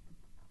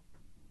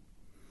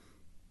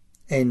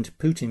 End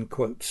Putin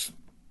quotes.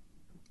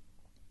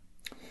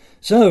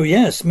 So,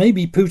 yes,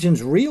 maybe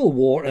Putin's real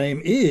war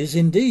aim is,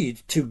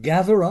 indeed, to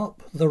gather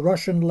up the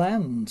Russian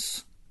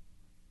lands.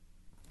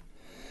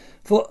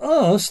 For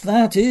us,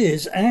 that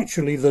is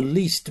actually the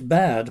least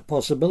bad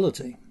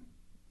possibility.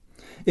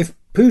 If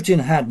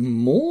Putin had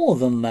more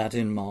than that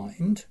in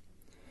mind,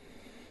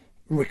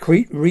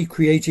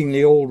 recreating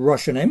the old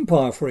Russian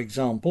Empire, for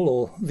example,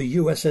 or the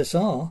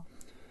USSR,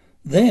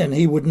 then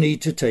he would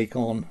need to take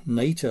on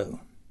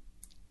NATO.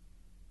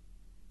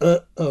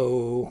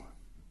 Uh-oh.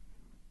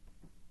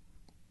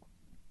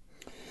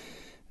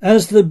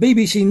 As the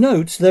BBC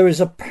notes, there is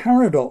a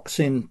paradox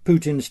in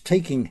Putin's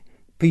taking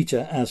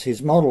Peter as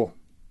his model.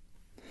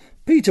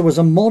 Peter was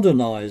a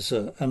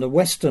modernizer and a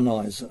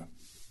westernizer.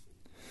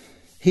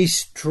 He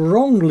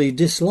strongly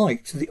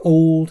disliked the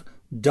old,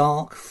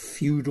 dark,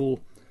 feudal,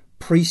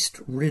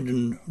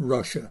 priest-ridden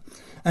Russia,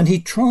 and he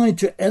tried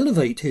to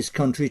elevate his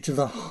country to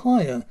the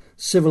higher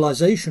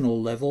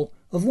civilizational level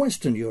of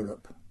Western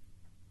Europe.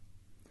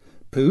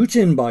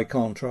 Putin, by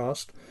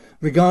contrast,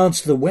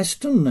 regards the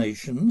Western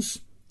nations,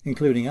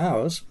 including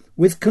ours,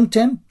 with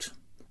contempt,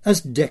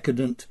 as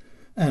decadent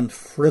and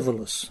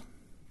frivolous.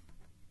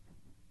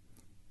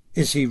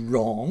 Is he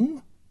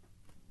wrong?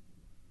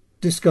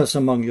 Discuss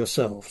among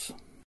yourselves.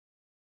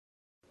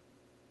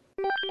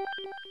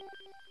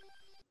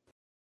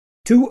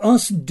 To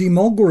us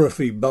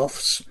demography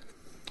buffs,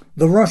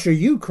 The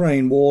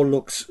Russia-Ukraine war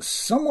looks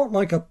somewhat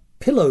like a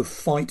pillow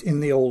fight in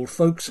the old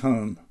folks'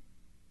 home.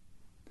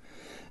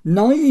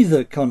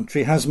 Neither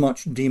country has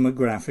much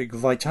demographic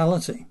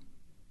vitality.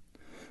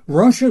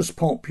 Russia's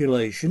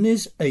population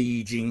is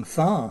ageing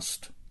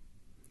fast.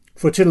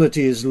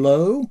 Fertility is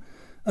low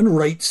and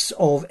rates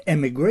of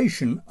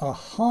emigration are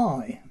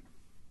high.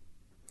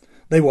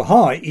 They were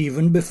high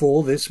even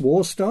before this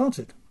war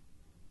started.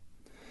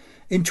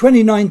 In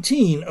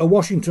 2019, a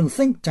Washington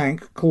think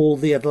tank called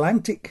the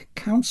Atlantic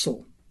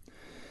Council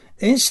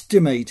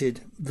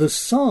estimated the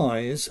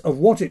size of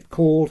what it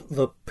called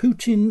the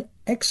Putin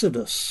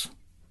exodus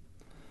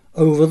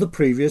over the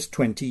previous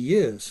 20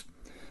 years.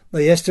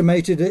 They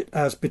estimated it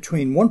as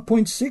between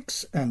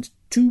 1.6 and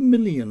 2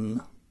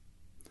 million,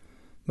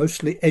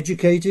 mostly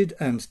educated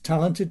and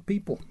talented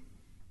people.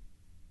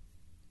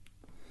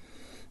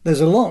 There's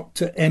a lot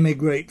to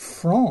emigrate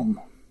from.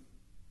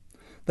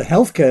 The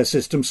healthcare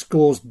system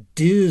scores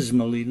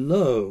dismally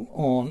low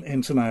on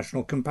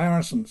international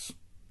comparisons.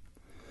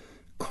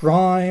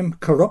 Crime,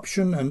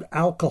 corruption, and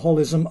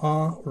alcoholism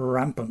are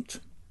rampant.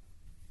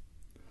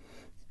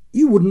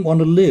 You wouldn't want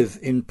to live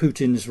in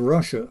Putin's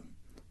Russia,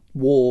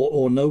 war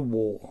or no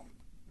war.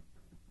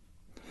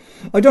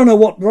 I don't know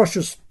what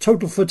Russia's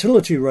total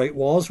fertility rate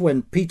was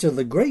when Peter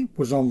the Great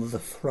was on the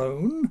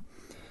throne,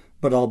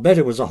 but I'll bet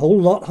it was a whole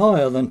lot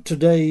higher than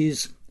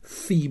today's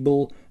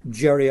feeble,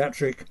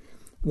 geriatric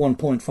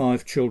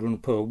 1.5 children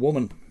per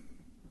woman.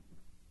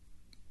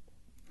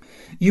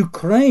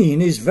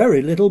 Ukraine is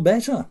very little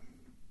better.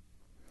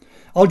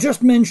 I'll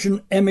just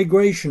mention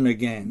emigration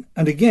again,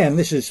 and again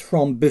this is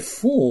from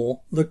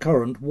before the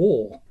current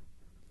war.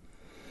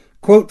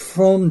 Quote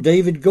from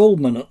David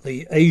Goldman at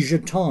the Asia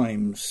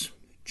Times,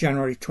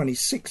 January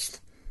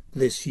 26th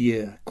this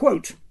year.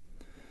 Quote,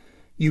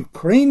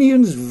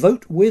 Ukrainians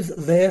vote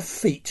with their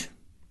feet.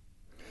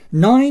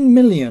 9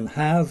 million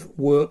have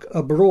work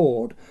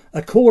abroad,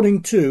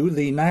 according to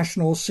the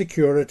National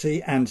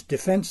Security and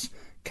Defence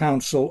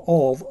Council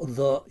of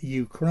the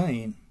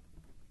Ukraine.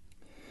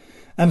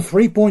 And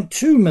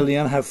 3.2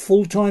 million have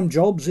full-time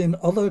jobs in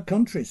other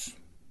countries.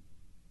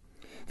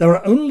 There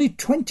are only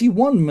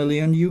 21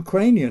 million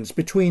Ukrainians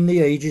between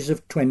the ages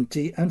of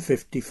 20 and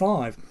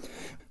 55,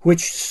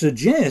 which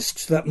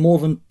suggests that more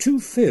than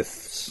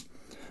 2/5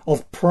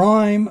 of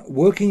prime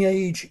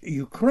working-age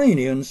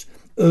Ukrainians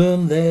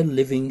earn their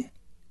living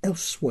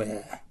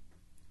elsewhere.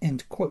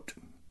 End quote.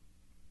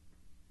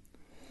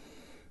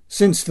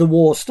 Since the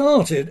war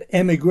started,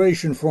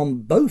 emigration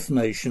from both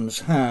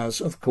nations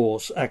has, of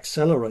course,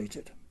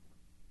 accelerated.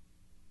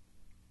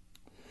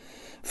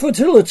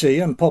 Fertility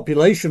and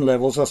population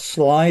levels are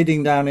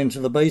sliding down into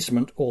the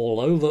basement all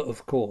over,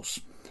 of course,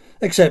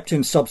 except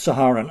in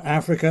sub-Saharan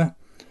Africa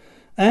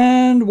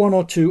and one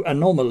or two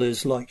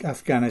anomalies like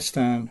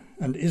Afghanistan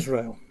and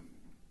Israel.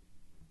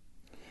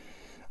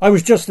 I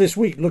was just this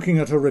week looking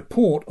at a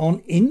report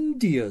on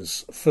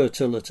India's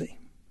fertility.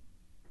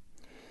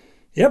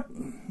 Yep,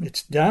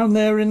 it's down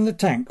there in the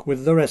tank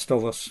with the rest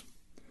of us.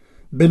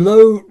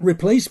 Below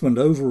replacement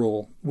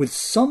overall, with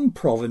some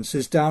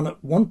provinces down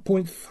at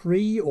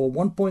 1.3 or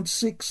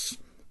 1.6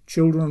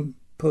 children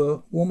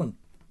per woman.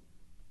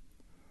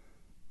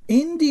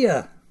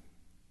 India!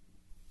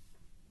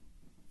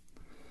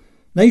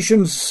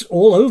 Nations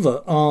all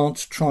over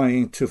aren't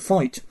trying to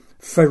fight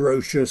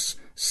ferocious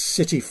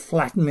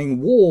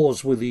city-flattening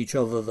wars with each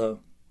other,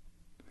 though.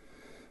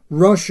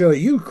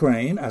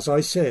 Russia-Ukraine, as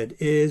I said,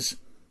 is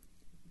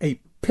a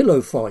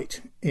pillow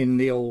fight in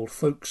the old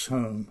folks'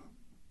 home.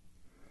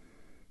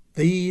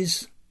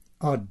 These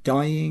are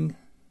dying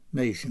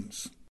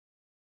nations.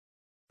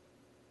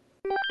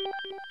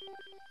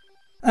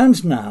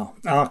 And now,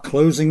 our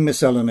closing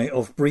miscellany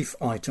of brief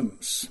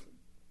items.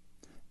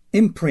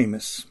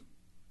 Imprimis.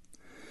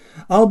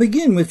 I'll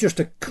begin with just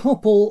a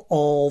couple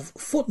of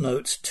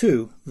footnotes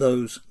to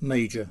those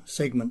major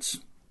segments.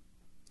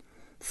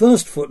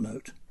 First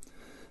footnote,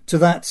 to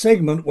that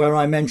segment where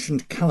I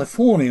mentioned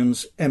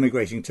Californians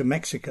emigrating to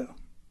Mexico.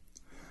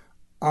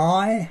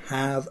 I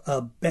have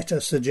a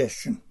better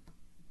suggestion.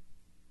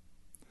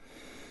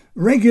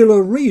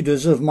 Regular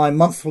readers of my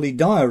monthly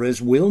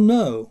diaries will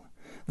know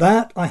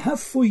that I have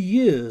for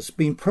years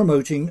been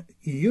promoting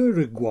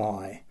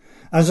Uruguay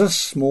as a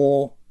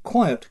small,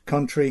 quiet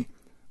country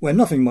where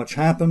nothing much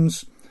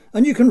happens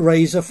and you can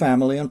raise a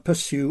family and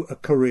pursue a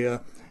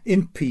career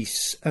in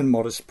peace and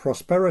modest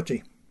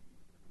prosperity.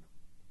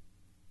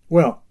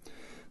 Well,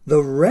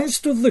 the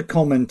rest of the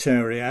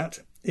commentariat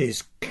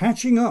is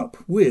catching up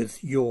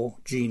with your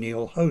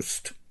genial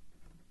host.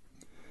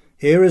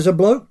 Here is a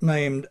bloke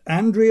named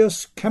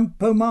Andreas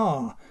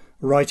Campomar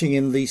writing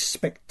in The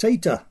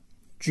Spectator,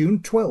 June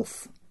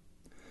 12th.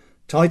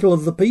 Title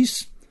of the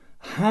piece,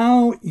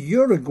 How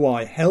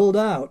Uruguay Held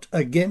Out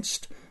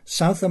Against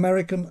South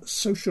American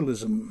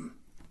Socialism.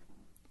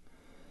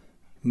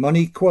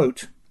 Money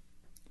quote,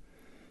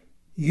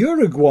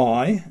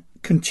 Uruguay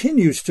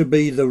continues to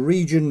be the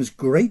region's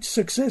great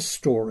success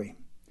story.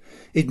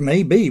 It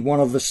may be one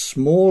of the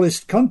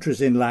smallest countries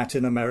in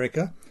Latin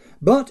America,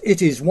 but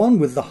it is one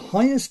with the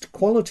highest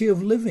quality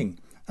of living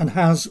and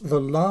has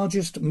the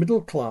largest middle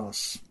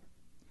class.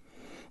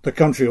 The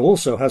country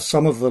also has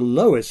some of the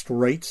lowest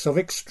rates of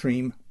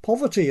extreme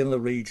poverty in the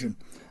region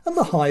and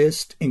the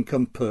highest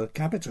income per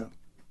capita.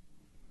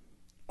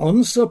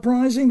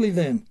 Unsurprisingly,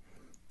 then,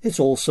 it's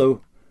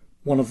also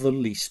one of the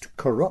least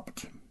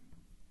corrupt.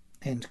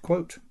 End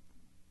quote.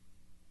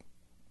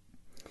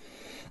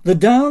 The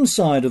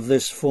downside of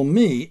this for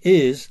me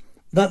is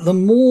that the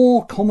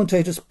more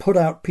commentators put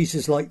out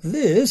pieces like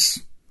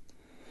this,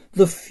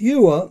 the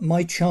fewer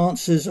my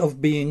chances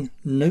of being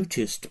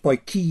noticed by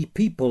key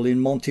people in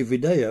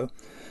Montevideo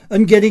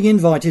and getting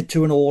invited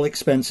to an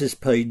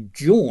all-expenses-paid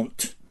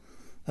jaunt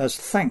as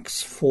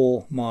thanks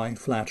for my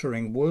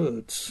flattering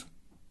words.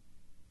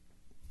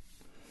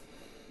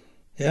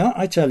 Yeah,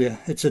 I tell you,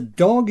 it's a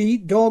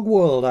dog-eat-dog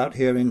world out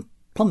here in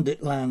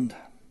pundit land.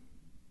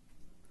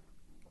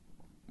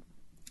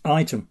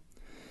 Item.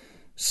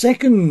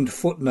 Second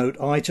footnote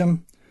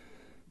item.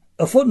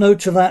 A footnote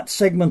to that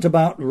segment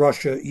about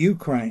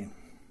Russia-Ukraine.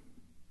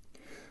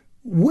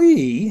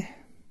 We,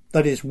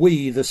 that is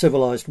we, the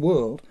civilized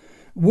world,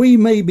 we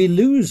may be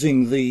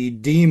losing the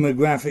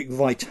demographic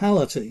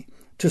vitality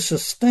to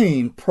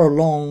sustain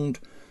prolonged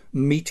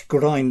meat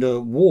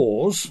grinder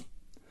wars,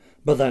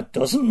 but that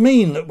doesn't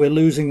mean that we're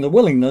losing the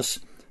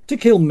willingness to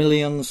kill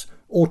millions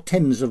or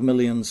tens of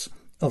millions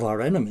of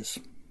our enemies.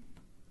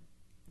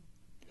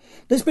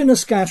 There's been a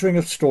scattering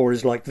of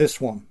stories like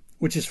this one,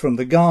 which is from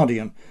The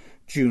Guardian,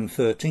 June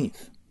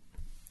 13th.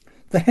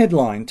 The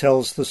headline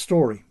tells the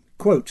story,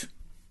 quote,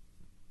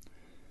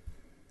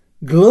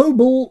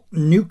 "Global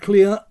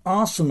nuclear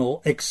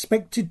arsenal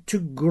expected to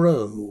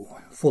grow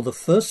for the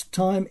first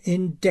time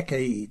in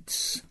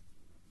decades."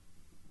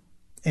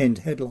 End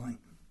headline.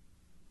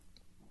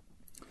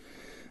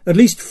 At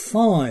least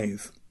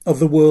 5 of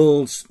the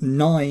world's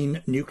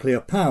 9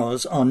 nuclear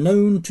powers are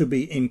known to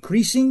be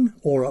increasing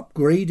or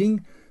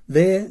upgrading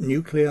their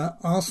nuclear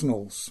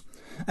arsenals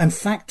and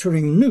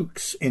factoring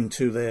nukes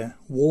into their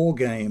war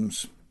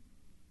games.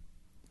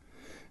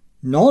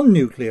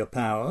 Non-nuclear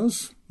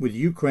powers, with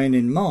Ukraine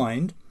in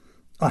mind,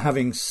 are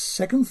having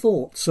second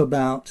thoughts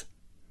about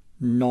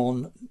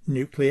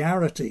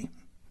non-nuclearity.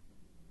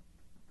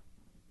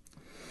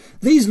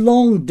 These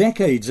long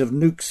decades of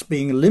nukes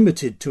being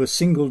limited to a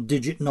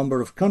single-digit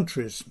number of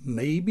countries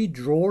may be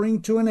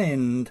drawing to an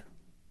end.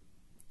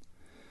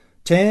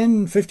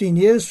 10, 15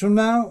 years from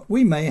now,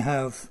 we may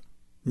have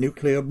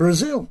nuclear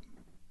Brazil,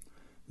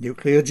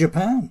 nuclear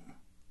Japan,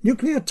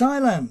 nuclear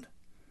Thailand,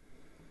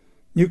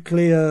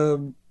 nuclear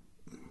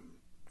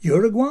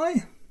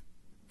Uruguay?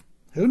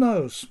 Who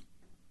knows?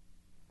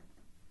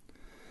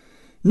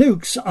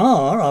 Nukes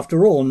are,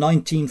 after all,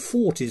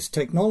 1940s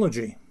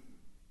technology.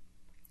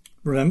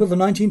 Remember the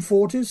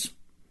 1940s?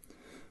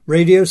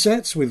 Radio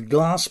sets with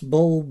glass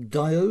bulb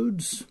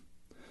diodes,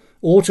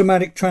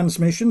 automatic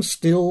transmission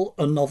still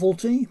a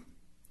novelty,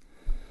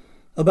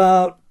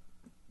 about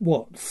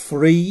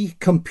 3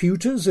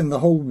 computers in the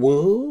whole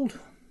world?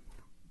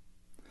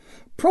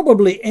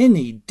 Probably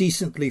any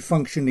decently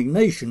functioning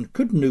nation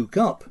could nuke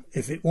up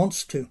if it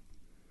wants to.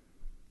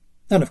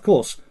 And of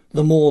course,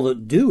 the more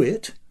that do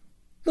it,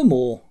 the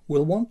more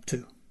will want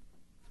to.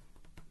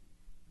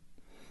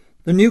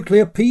 The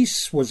nuclear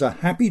peace was a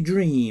happy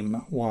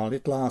dream while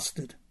it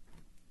lasted.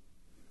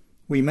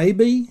 We may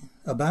be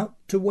about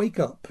to wake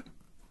up.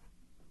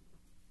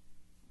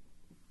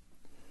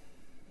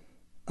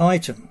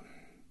 Item.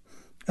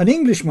 An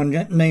Englishman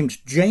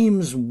named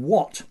James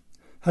Watt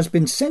has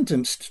been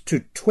sentenced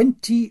to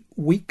 20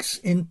 weeks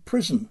in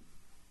prison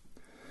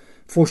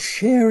for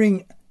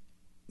sharing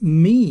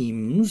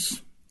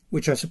memes,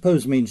 which I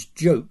suppose means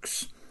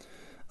jokes,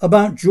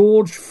 about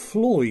George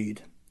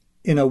Floyd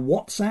in a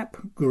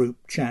WhatsApp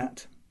group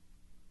chat.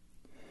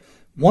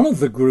 One of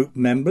the group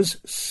members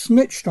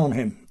snitched on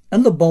him,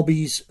 and the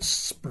bobbies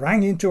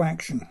sprang into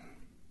action.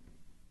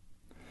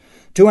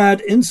 To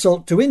add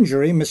insult to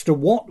injury, Mr.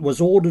 Watt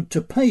was ordered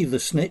to pay the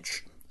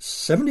snitch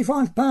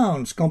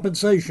 £75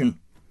 compensation.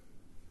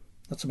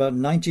 That's about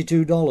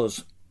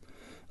 $92,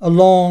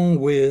 along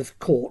with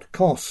court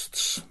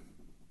costs.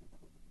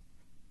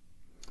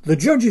 The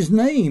judge's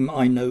name,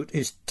 I note,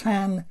 is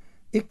Tan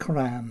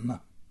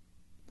Ikram.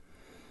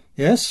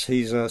 Yes,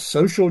 he's a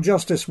social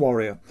justice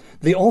warrior,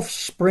 the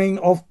offspring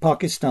of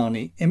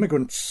Pakistani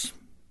immigrants.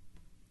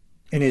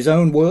 In his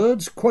own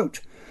words,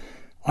 quote,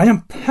 "I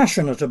am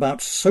passionate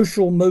about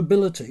social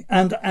mobility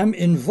and am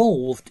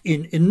involved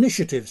in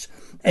initiatives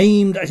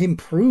aimed at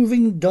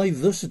improving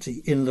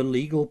diversity in the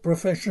legal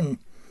profession."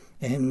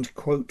 End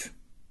quote.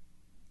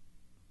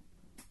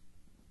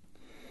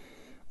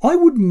 I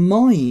would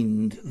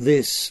mind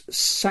this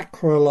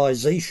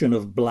sacralisation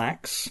of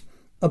blacks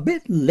a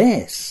bit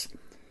less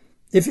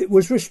if it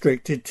was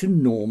restricted to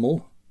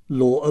normal,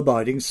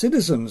 law-abiding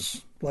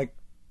citizens like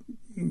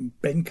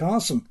Ben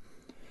Carson.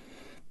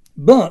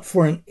 But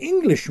for an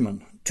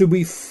Englishman to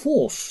be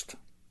forced,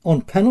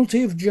 on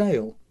penalty of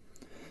jail,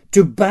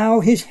 to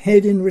bow his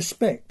head in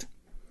respect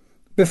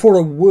before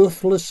a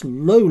worthless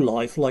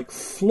lowlife like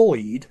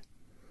Floyd,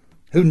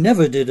 who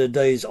never did a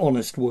day's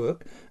honest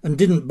work and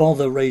didn't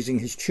bother raising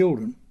his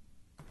children,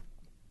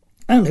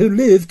 and who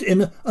lived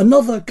in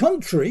another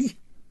country.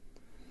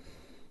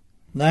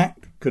 That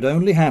could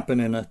only happen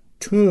in a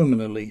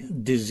terminally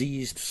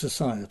diseased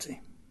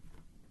society.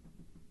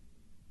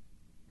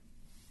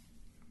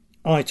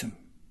 Item.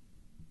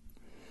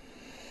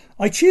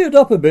 I cheered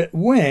up a bit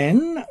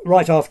when,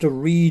 right after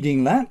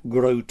reading that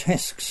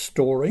grotesque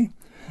story,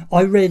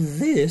 I read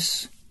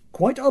this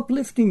quite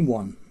uplifting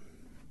one.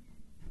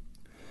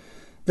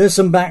 There's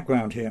some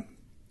background here.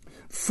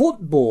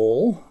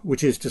 Football,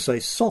 which is to say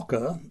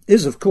soccer,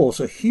 is of course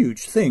a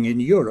huge thing in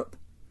Europe.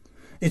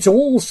 It's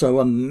also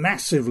a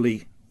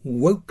massively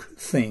woke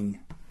thing.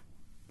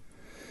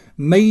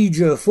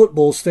 Major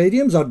football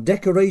stadiums are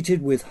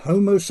decorated with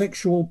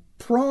homosexual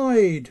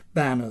pride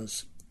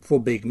banners for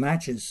big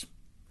matches.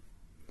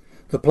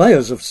 The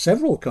players of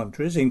several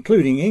countries,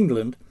 including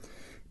England,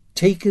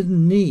 take a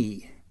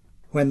knee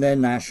when their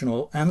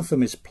national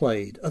anthem is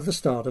played at the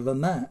start of a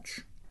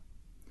match.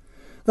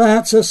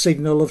 That's a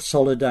signal of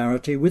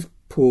solidarity with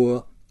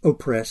poor,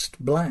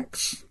 oppressed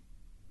blacks.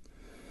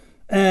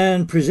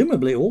 And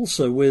presumably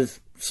also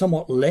with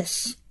somewhat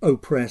less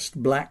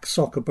oppressed black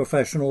soccer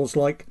professionals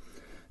like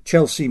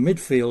Chelsea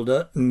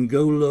midfielder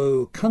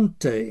N'Golo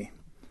Kante,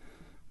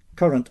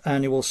 current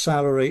annual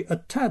salary a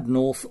tad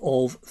north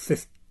of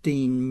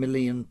 £15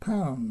 million.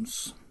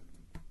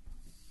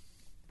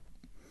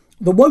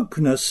 The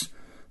wokeness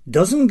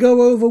doesn't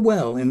go over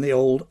well in the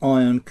old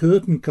Iron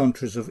Curtain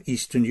countries of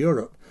Eastern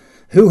Europe,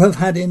 who have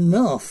had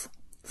enough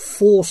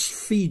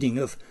force-feeding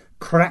of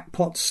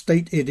crackpot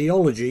state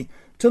ideology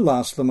to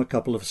last them a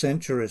couple of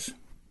centuries.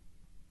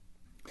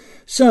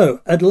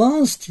 So, at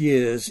last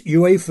year's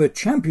UEFA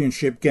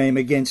Championship game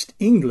against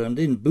England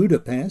in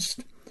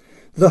Budapest,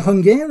 the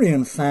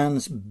Hungarian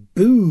fans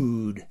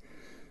booed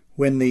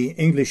when the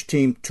English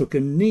team took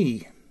a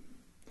knee.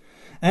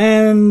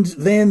 And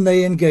then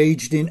they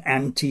engaged in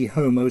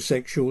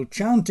anti-homosexual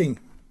chanting.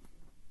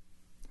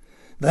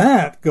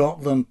 That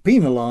got them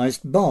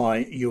penalised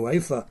by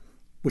UEFA,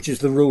 which is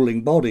the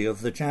ruling body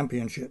of the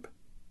championship.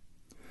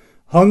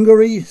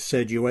 Hungary,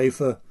 said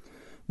UEFA,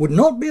 would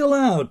not be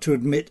allowed to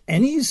admit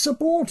any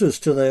supporters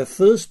to their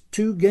first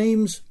two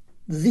games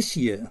this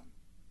year.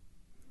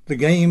 The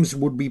games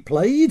would be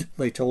played,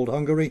 they told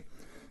Hungary,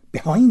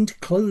 behind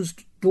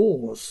closed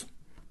doors.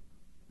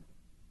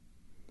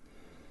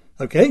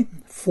 OK,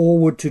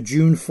 forward to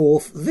June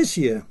 4th this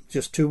year,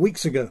 just 2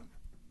 weeks ago.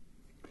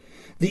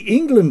 The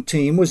England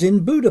team was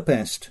in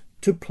Budapest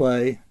to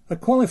play a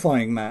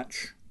qualifying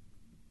match.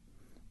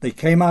 They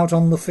came out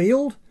on the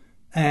field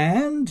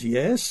and,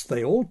 yes,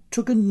 they all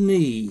took a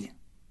knee.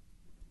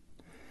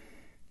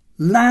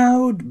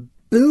 Loud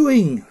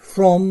booing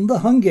from the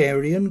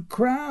Hungarian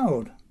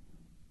crowd.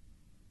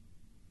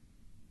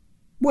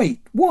 Wait,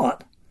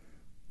 what?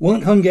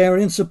 Weren't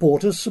Hungarian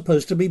supporters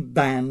supposed to be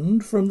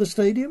banned from the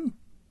stadium?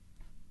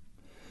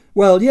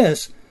 Well,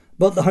 yes,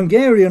 but the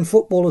Hungarian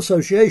Football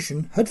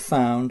Association had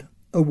found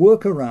a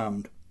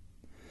workaround.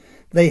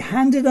 They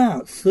handed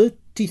out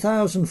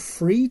 30,000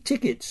 free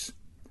tickets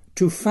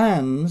to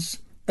fans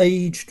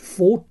aged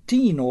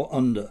 14 or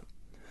under,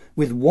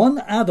 with one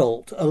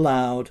adult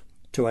allowed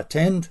to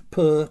attend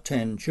per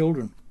 10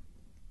 children.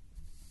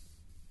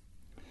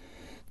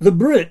 The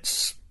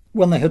Brits,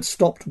 when they had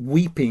stopped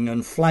weeping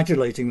and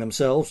flagellating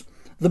themselves,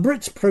 the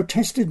Brits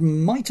protested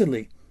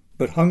mightily,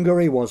 but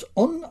Hungary was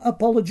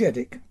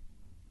unapologetic.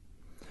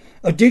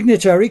 A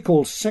dignitary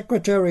called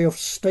Secretary of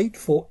State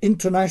for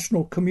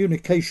International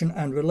Communication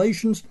and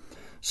Relations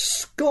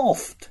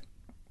scoffed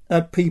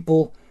at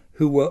people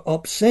who were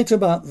upset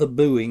about the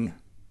booing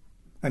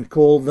and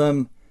called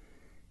them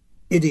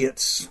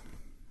idiots.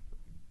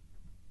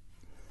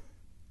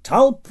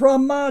 Talpra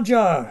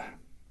Magyar.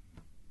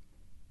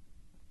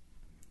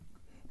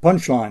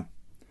 Punchline.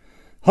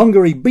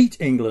 Hungary beat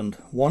England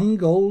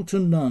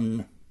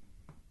 1-0.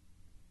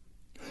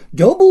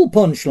 Double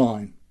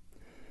punchline.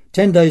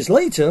 10 days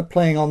later,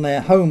 playing on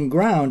their home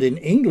ground in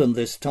England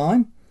this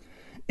time,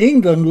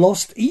 England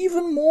lost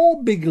even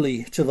more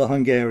bigly to the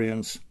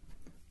Hungarians.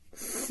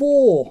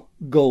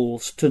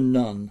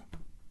 4-0.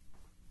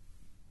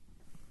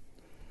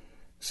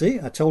 See,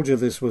 I told you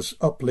this was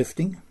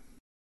uplifting.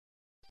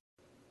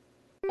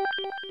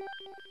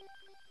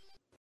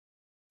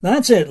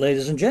 That's it,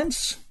 ladies and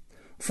gents.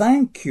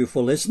 Thank you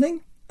for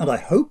listening, and I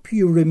hope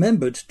you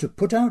remembered to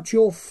put out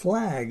your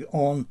flag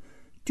on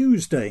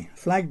Tuesday,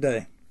 Flag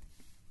Day.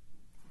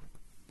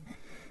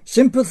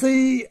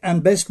 Sympathy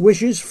and best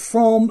wishes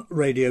from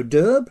Radio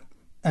Derb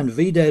and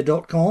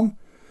VDare.com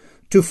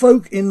to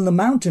folk in the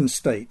mountain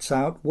states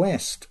out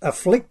west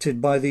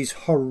afflicted by these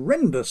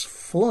horrendous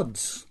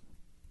floods.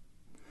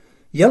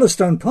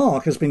 Yellowstone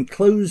Park has been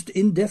closed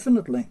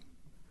indefinitely.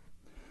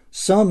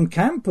 Some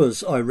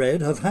campers, I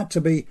read, have had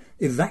to be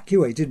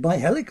evacuated by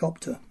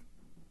helicopter.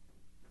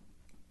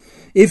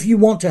 If you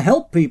want to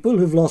help people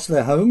who've lost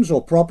their homes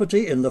or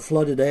property in the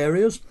flooded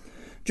areas,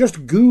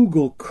 just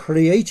Google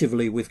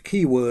creatively with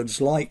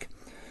keywords like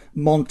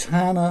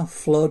Montana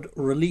Flood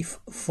Relief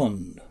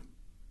Fund.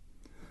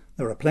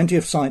 There are plenty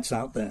of sites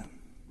out there.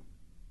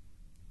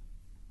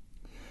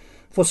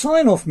 For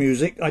sign-off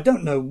music, I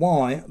don't know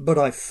why, but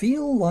I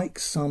feel like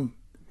some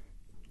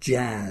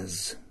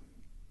jazz.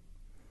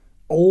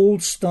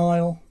 Old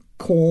style,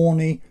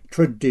 corny,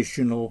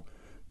 traditional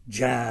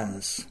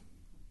jazz.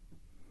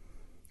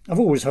 I've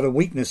always had a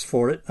weakness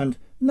for it, and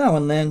now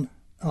and then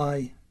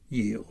I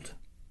yield.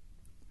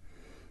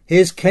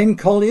 Here's Ken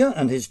Collier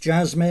and his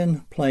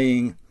jazzmen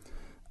playing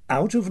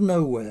Out of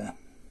Nowhere.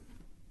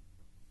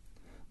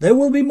 There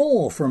will be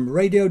more from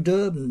Radio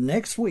Derb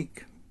next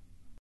week.